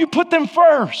to know you put them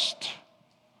first.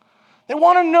 They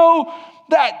want to know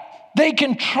that they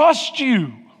can trust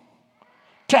you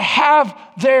to have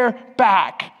their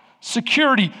back.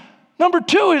 Security. Number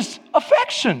 2 is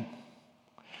affection.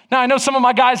 Now, I know some of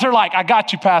my guys are like, I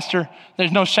got you, Pastor.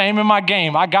 There's no shame in my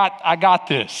game. I got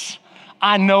this.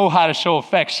 I know how to show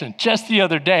affection. Just the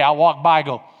other day, I walked by,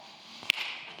 go,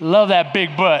 love that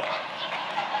big butt.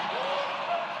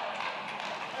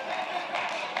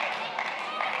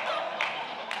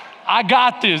 I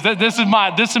got this. This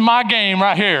is my game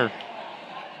right here.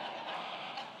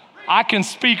 I can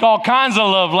speak all kinds of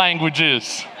love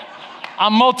languages.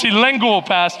 I'm multilingual,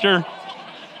 Pastor.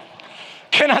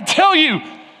 Can I tell you,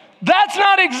 that's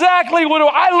not exactly what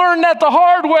I learned that the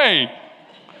hard way.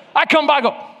 I come by,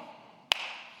 go,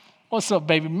 what's up,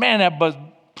 baby? Man, that butt's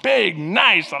big,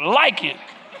 nice. I like it.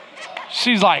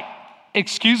 She's like,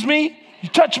 excuse me? You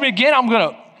touch me again, I'm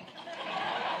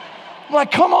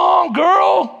like, come on,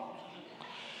 girl.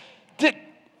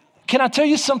 Can I tell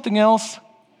you something else?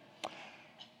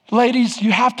 Ladies,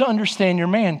 you have to understand your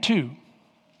man too.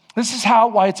 This is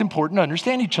why it's important to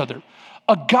understand each other.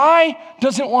 A guy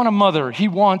doesn't want a mother. He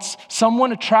wants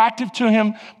someone attractive to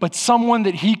him, but someone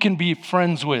that he can be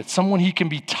friends with, someone he can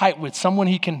be tight with, someone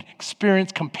he can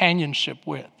experience companionship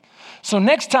with. So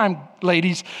next time,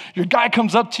 ladies, your guy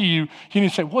comes up to you, you need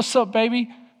to say, what's up, baby?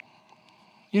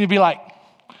 You need to be like,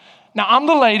 now I'm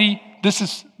the lady, this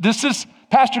is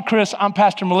Pastor Chris, I'm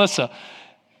Pastor Melissa.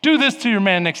 Do this to your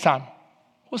man next time.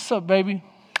 What's up, baby?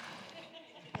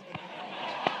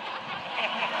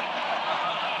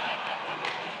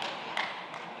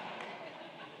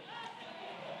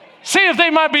 See if they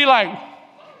might be like,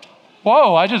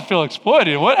 whoa, I just feel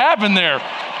exploited. What happened there?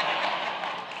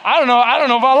 I don't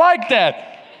know if I like that.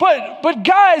 But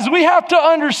guys, we have to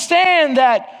understand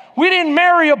that we didn't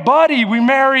marry a buddy, we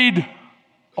married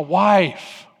a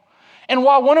wife. And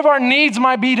while one of our needs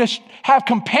might be to have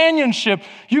companionship,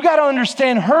 you got to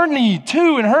understand her need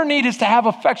too. And her need is to have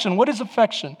affection. What is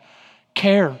affection?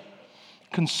 Care,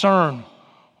 concern,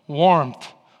 warmth,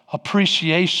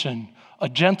 appreciation, a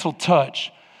gentle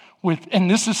touch.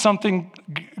 And this is something,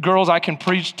 girls, I can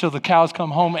preach till the cows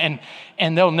come home,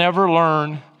 and they'll never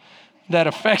learn that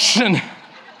affection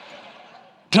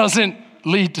doesn't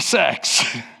lead to sex.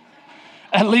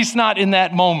 At least not in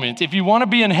that moment. If you want to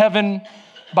be in heaven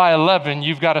by 11,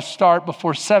 you've got to start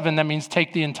before 7. That means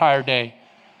take the entire day.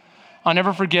 I'll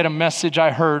never forget a message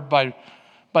I heard by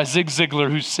Zig Ziglar,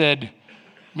 who said,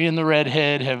 me and the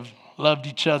redhead have loved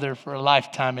each other for a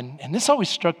lifetime. And this always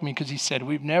struck me because he said,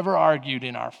 we've never argued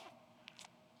in our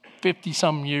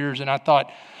 50-some years. And I thought,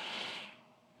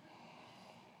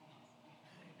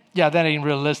 yeah, that ain't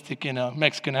realistic in a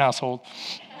Mexican household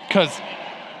because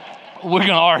we're going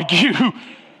to argue.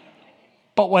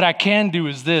 But what I can do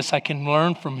is this. I can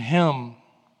learn from him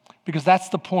because that's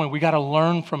the point. We got to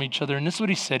learn from each other. And this is what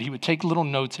he said. He would take little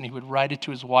notes and he would write it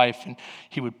to his wife and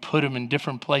he would put them in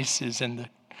different places. And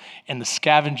the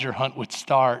scavenger hunt would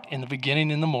start in the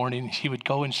beginning in the morning. She would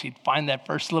go and she'd find that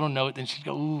first little note. Then she'd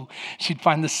go, ooh. She'd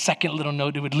find the second little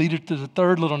note. It would lead her to the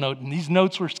third little note. And these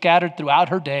notes were scattered throughout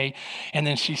her day. And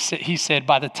then he said,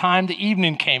 by the time the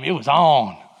evening came, it was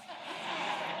on.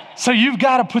 So you've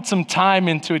got to put some time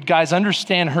into it, guys.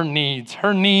 Understand her needs.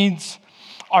 Her needs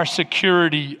are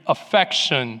security,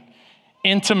 affection,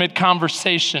 intimate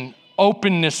conversation,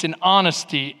 openness and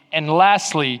honesty, and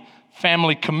lastly,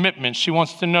 family commitment. She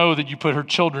wants to know that you put her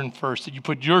children first, that you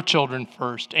put your children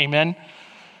first. Amen.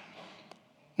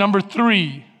 Number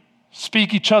 3,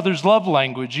 speak each other's love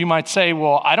language. You might say,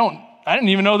 well, I didn't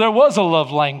even know there was a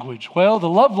love language. Well, the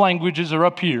love languages are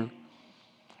up here.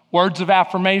 Words of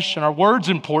affirmation. Are words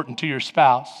important to your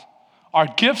spouse? Are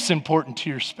gifts important to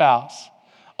your spouse?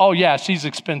 Oh yeah, she's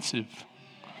expensive.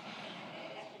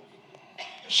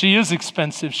 She is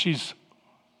expensive. She's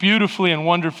beautifully and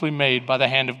wonderfully made by the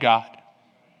hand of God.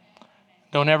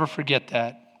 Don't ever forget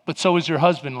that. But so is your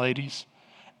husband, ladies.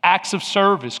 Acts of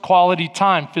service, quality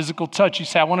time, physical touch. You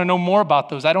say, I want to know more about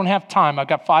those. I don't have time. I've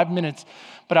got 5 minutes.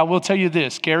 But I will tell you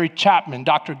this.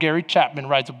 Dr. Gary Chapman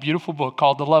writes a beautiful book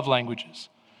called The Love Languages.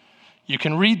 You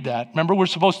can read that. Remember, we're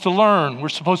supposed to learn. We're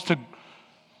supposed to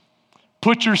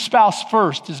put your spouse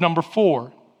first is number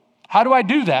 4. How do I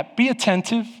do that? Be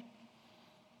attentive.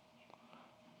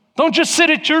 Don't just sit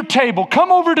at your table. Come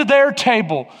over to their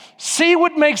table. See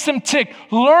what makes them tick.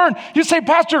 Learn. You say,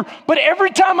 Pastor, but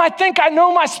every time I think I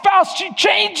know my spouse, she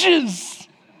changes.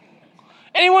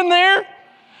 Anyone there?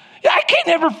 I can't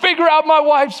ever figure out my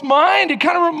wife's mind. It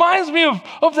kind of reminds me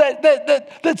of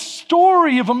that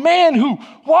story of a man who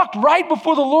walked right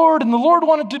before the Lord, and the Lord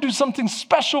wanted to do something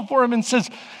special for him and says,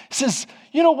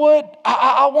 you know what?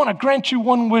 I want to grant you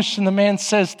one wish. And the man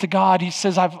says to God, he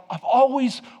says, I've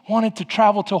always wanted to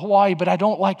travel to Hawaii, but I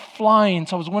don't like flying.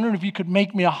 So I was wondering if you could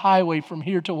make me a highway from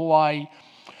here to Hawaii. He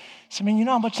said, man, you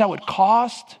know how much that would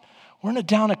cost? We're in a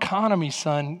down economy,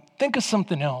 son. Think of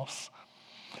something else.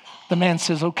 The man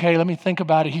says, okay, let me think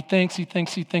about it. He thinks. He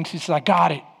says, I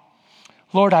got it.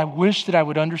 Lord, I wish that I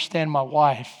would understand my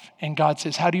wife. And God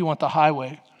says, how do you want the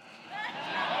highway?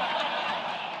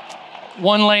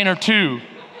 1 lane or 2?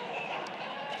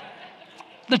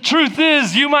 The truth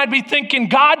is, you might be thinking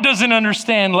God doesn't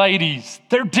understand ladies.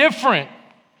 They're different.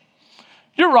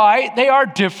 You're right, they are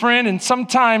different. And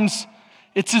sometimes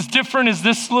it's as different as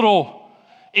this little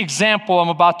example I'm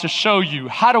about to show you.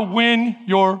 How to win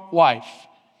your wife.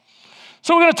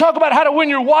 So we're going to talk about how to win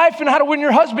your wife and how to win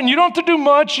your husband. You don't have to do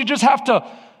much. You just have to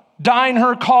dine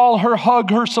her, call her, hug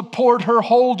her, support her,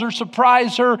 hold her,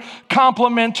 surprise her,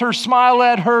 compliment her, smile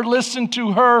at her, listen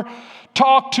to her,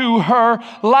 talk to her,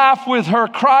 laugh with her,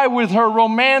 cry with her,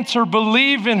 romance her,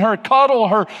 believe in her, cuddle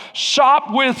her, shop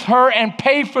with her, and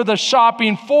pay for the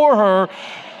shopping for her.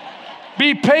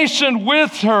 Be patient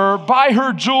with her, buy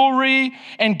her jewelry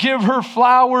and give her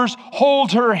flowers,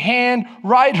 hold her hand,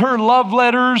 write her love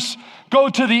letters, go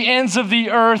to the ends of the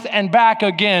earth and back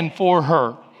again for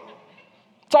her.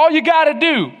 That's all you got to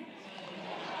do.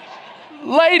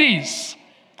 Ladies,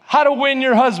 how to win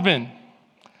your husband.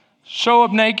 Show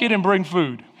up naked and bring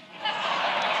food.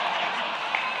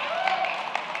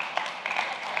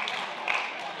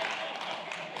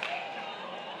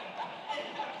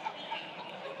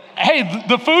 hey,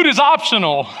 the food is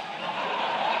optional.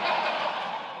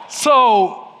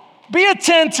 So be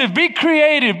attentive, be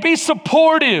creative, be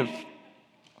supportive,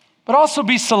 but also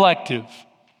be selective.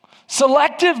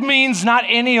 Selective means not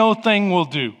any old thing will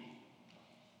do.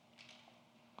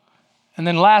 And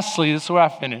then lastly, this is where I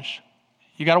finish.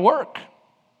 You got to work.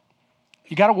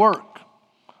 You got to work.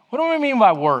 What do I mean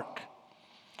by work?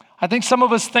 I think some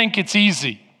of us think it's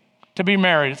easy to be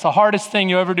married. It's the hardest thing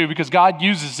you ever do because God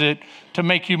uses it to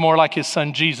make you more like his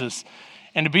son, Jesus.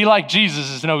 And to be like Jesus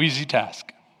is no easy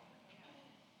task.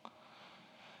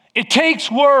 It takes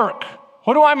work.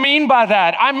 What do I mean by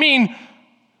that? I mean,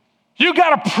 you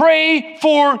got to pray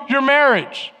for your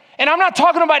marriage. And I'm not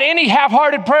talking about any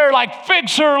half-hearted prayer like,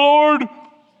 fix her, Lord.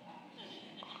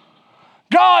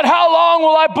 God, how long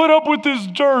will I put up with this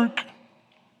jerk?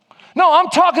 No, I'm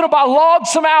talking about log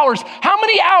some hours. How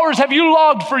many hours have you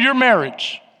logged for your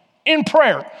marriage in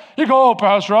prayer? You go, oh,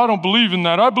 Pastor, I don't believe in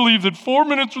that. I believe that 4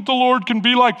 minutes with the Lord can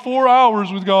be like 4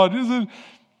 hours with God. Is it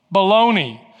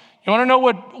baloney? You want to know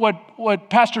what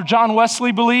Pastor John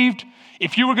Wesley believed?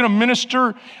 If you were going to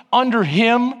minister under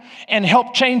him and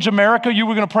help change America, you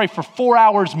were going to pray for 4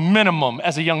 hours minimum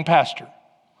as a young pastor.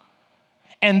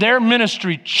 And their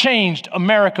ministry changed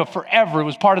America forever. It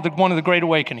was part of one of the Great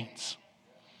Awakenings.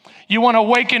 You want to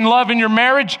awaken love in your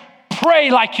marriage?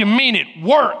 Pray like you mean it.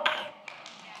 Work.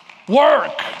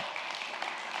 Work.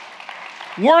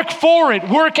 Work for it.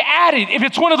 Work at it. If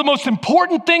it's one of the most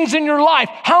important things in your life,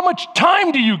 how much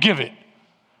time do you give it?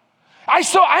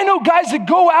 I know guys that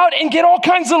go out and get all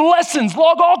kinds of lessons,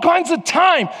 log all kinds of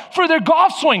time for their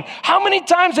golf swing. How many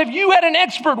times have you had an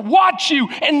expert watch you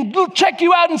and check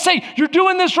you out and say, you're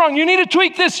doing this wrong, you need to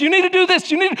tweak this, you need to do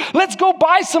this, let's go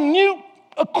buy some new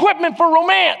equipment for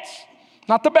romance.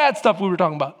 Not the bad stuff we were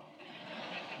talking about.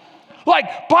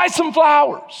 Like, buy some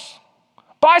flowers,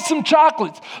 buy some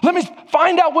chocolates. Let me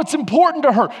find out what's important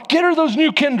to her. Get her those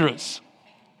new Kindras.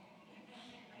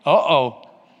 Uh-oh.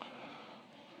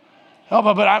 Oh,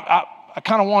 but I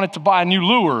kind of wanted to buy a new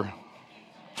lure.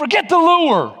 Forget the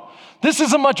lure. This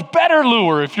is a much better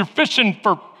lure if you're fishing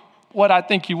for what I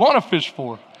think you want to fish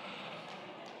for.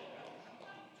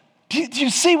 Do you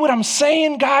see what I'm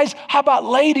saying, guys? How about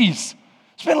ladies?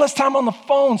 Spend less time on the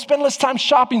phone. Spend less time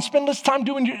shopping. Spend less time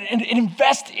and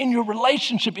invest in your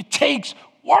relationship. It takes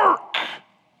work.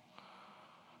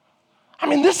 I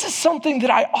mean, this is something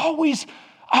that I always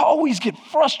get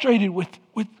frustrated with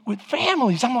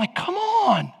families. I'm like, come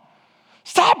on,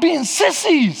 stop being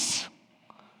sissies.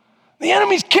 The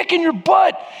enemy's kicking your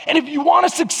butt, and if you want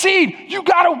to succeed, you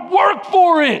got to work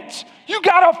for it. You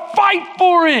got to fight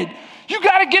for it. You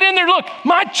got to get in there. Look,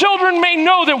 my children may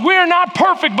know that we're not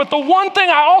perfect, but the one thing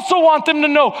I also want them to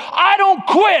know, I don't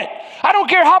quit. I don't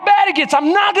care how bad it gets.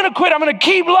 I'm not going to quit. I'm going to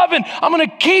keep loving. I'm going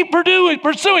to keep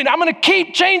pursuing. I'm going to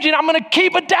keep changing. I'm going to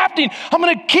keep adapting. I'm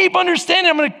going to keep understanding.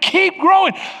 I'm going to keep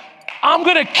growing. I'm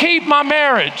going to keep my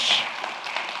marriage.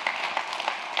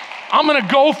 I'm going to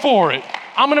go for it.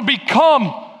 I'm going to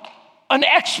become an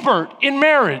expert in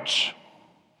marriage.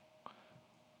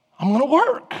 I'm going to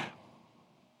work.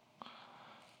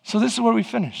 So this is where we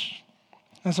finish.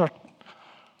 As our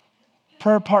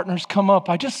prayer partners come up,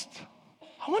 I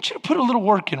want you to put a little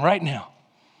work in right now.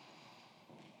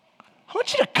 I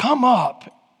want you to come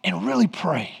up and really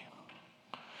pray.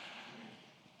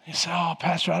 You say, oh,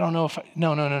 Pastor, I don't know if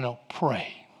No.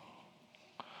 Pray.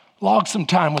 Log some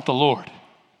time with the Lord.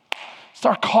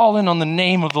 Start calling on the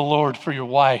name of the Lord for your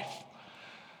wife.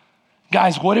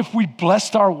 Guys, what if we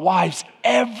blessed our wives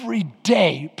every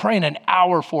day praying an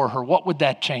hour for her? What would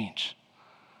that change?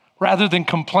 Rather than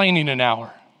complaining an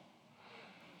hour.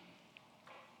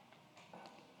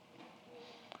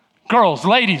 Girls,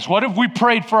 ladies, what if we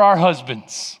prayed for our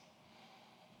husbands?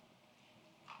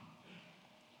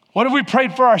 What if we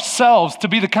prayed for ourselves to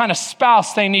be the kind of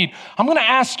spouse they need? I'm going to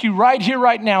ask you right here,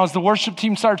 right now, as the worship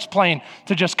team starts playing,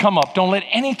 to just come up. Don't let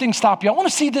anything stop you. I want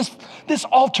to see this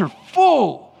altar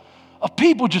full of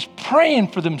people just praying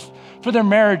for them, for their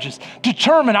marriages.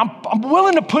 Determined, I'm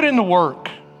willing to put in the work.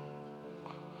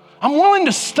 I'm willing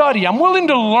to study. I'm willing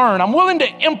to learn. I'm willing to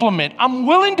implement. I'm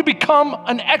willing to become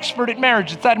an expert at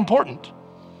marriage. It's that important.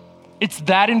 It's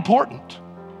that important.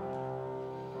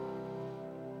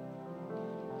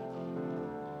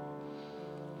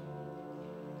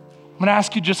 I'm going to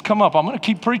ask you just come up. I'm going to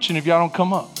keep preaching if y'all don't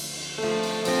come up.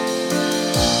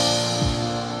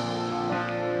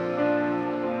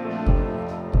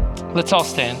 Let's all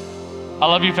stand. I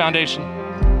love you, Foundation.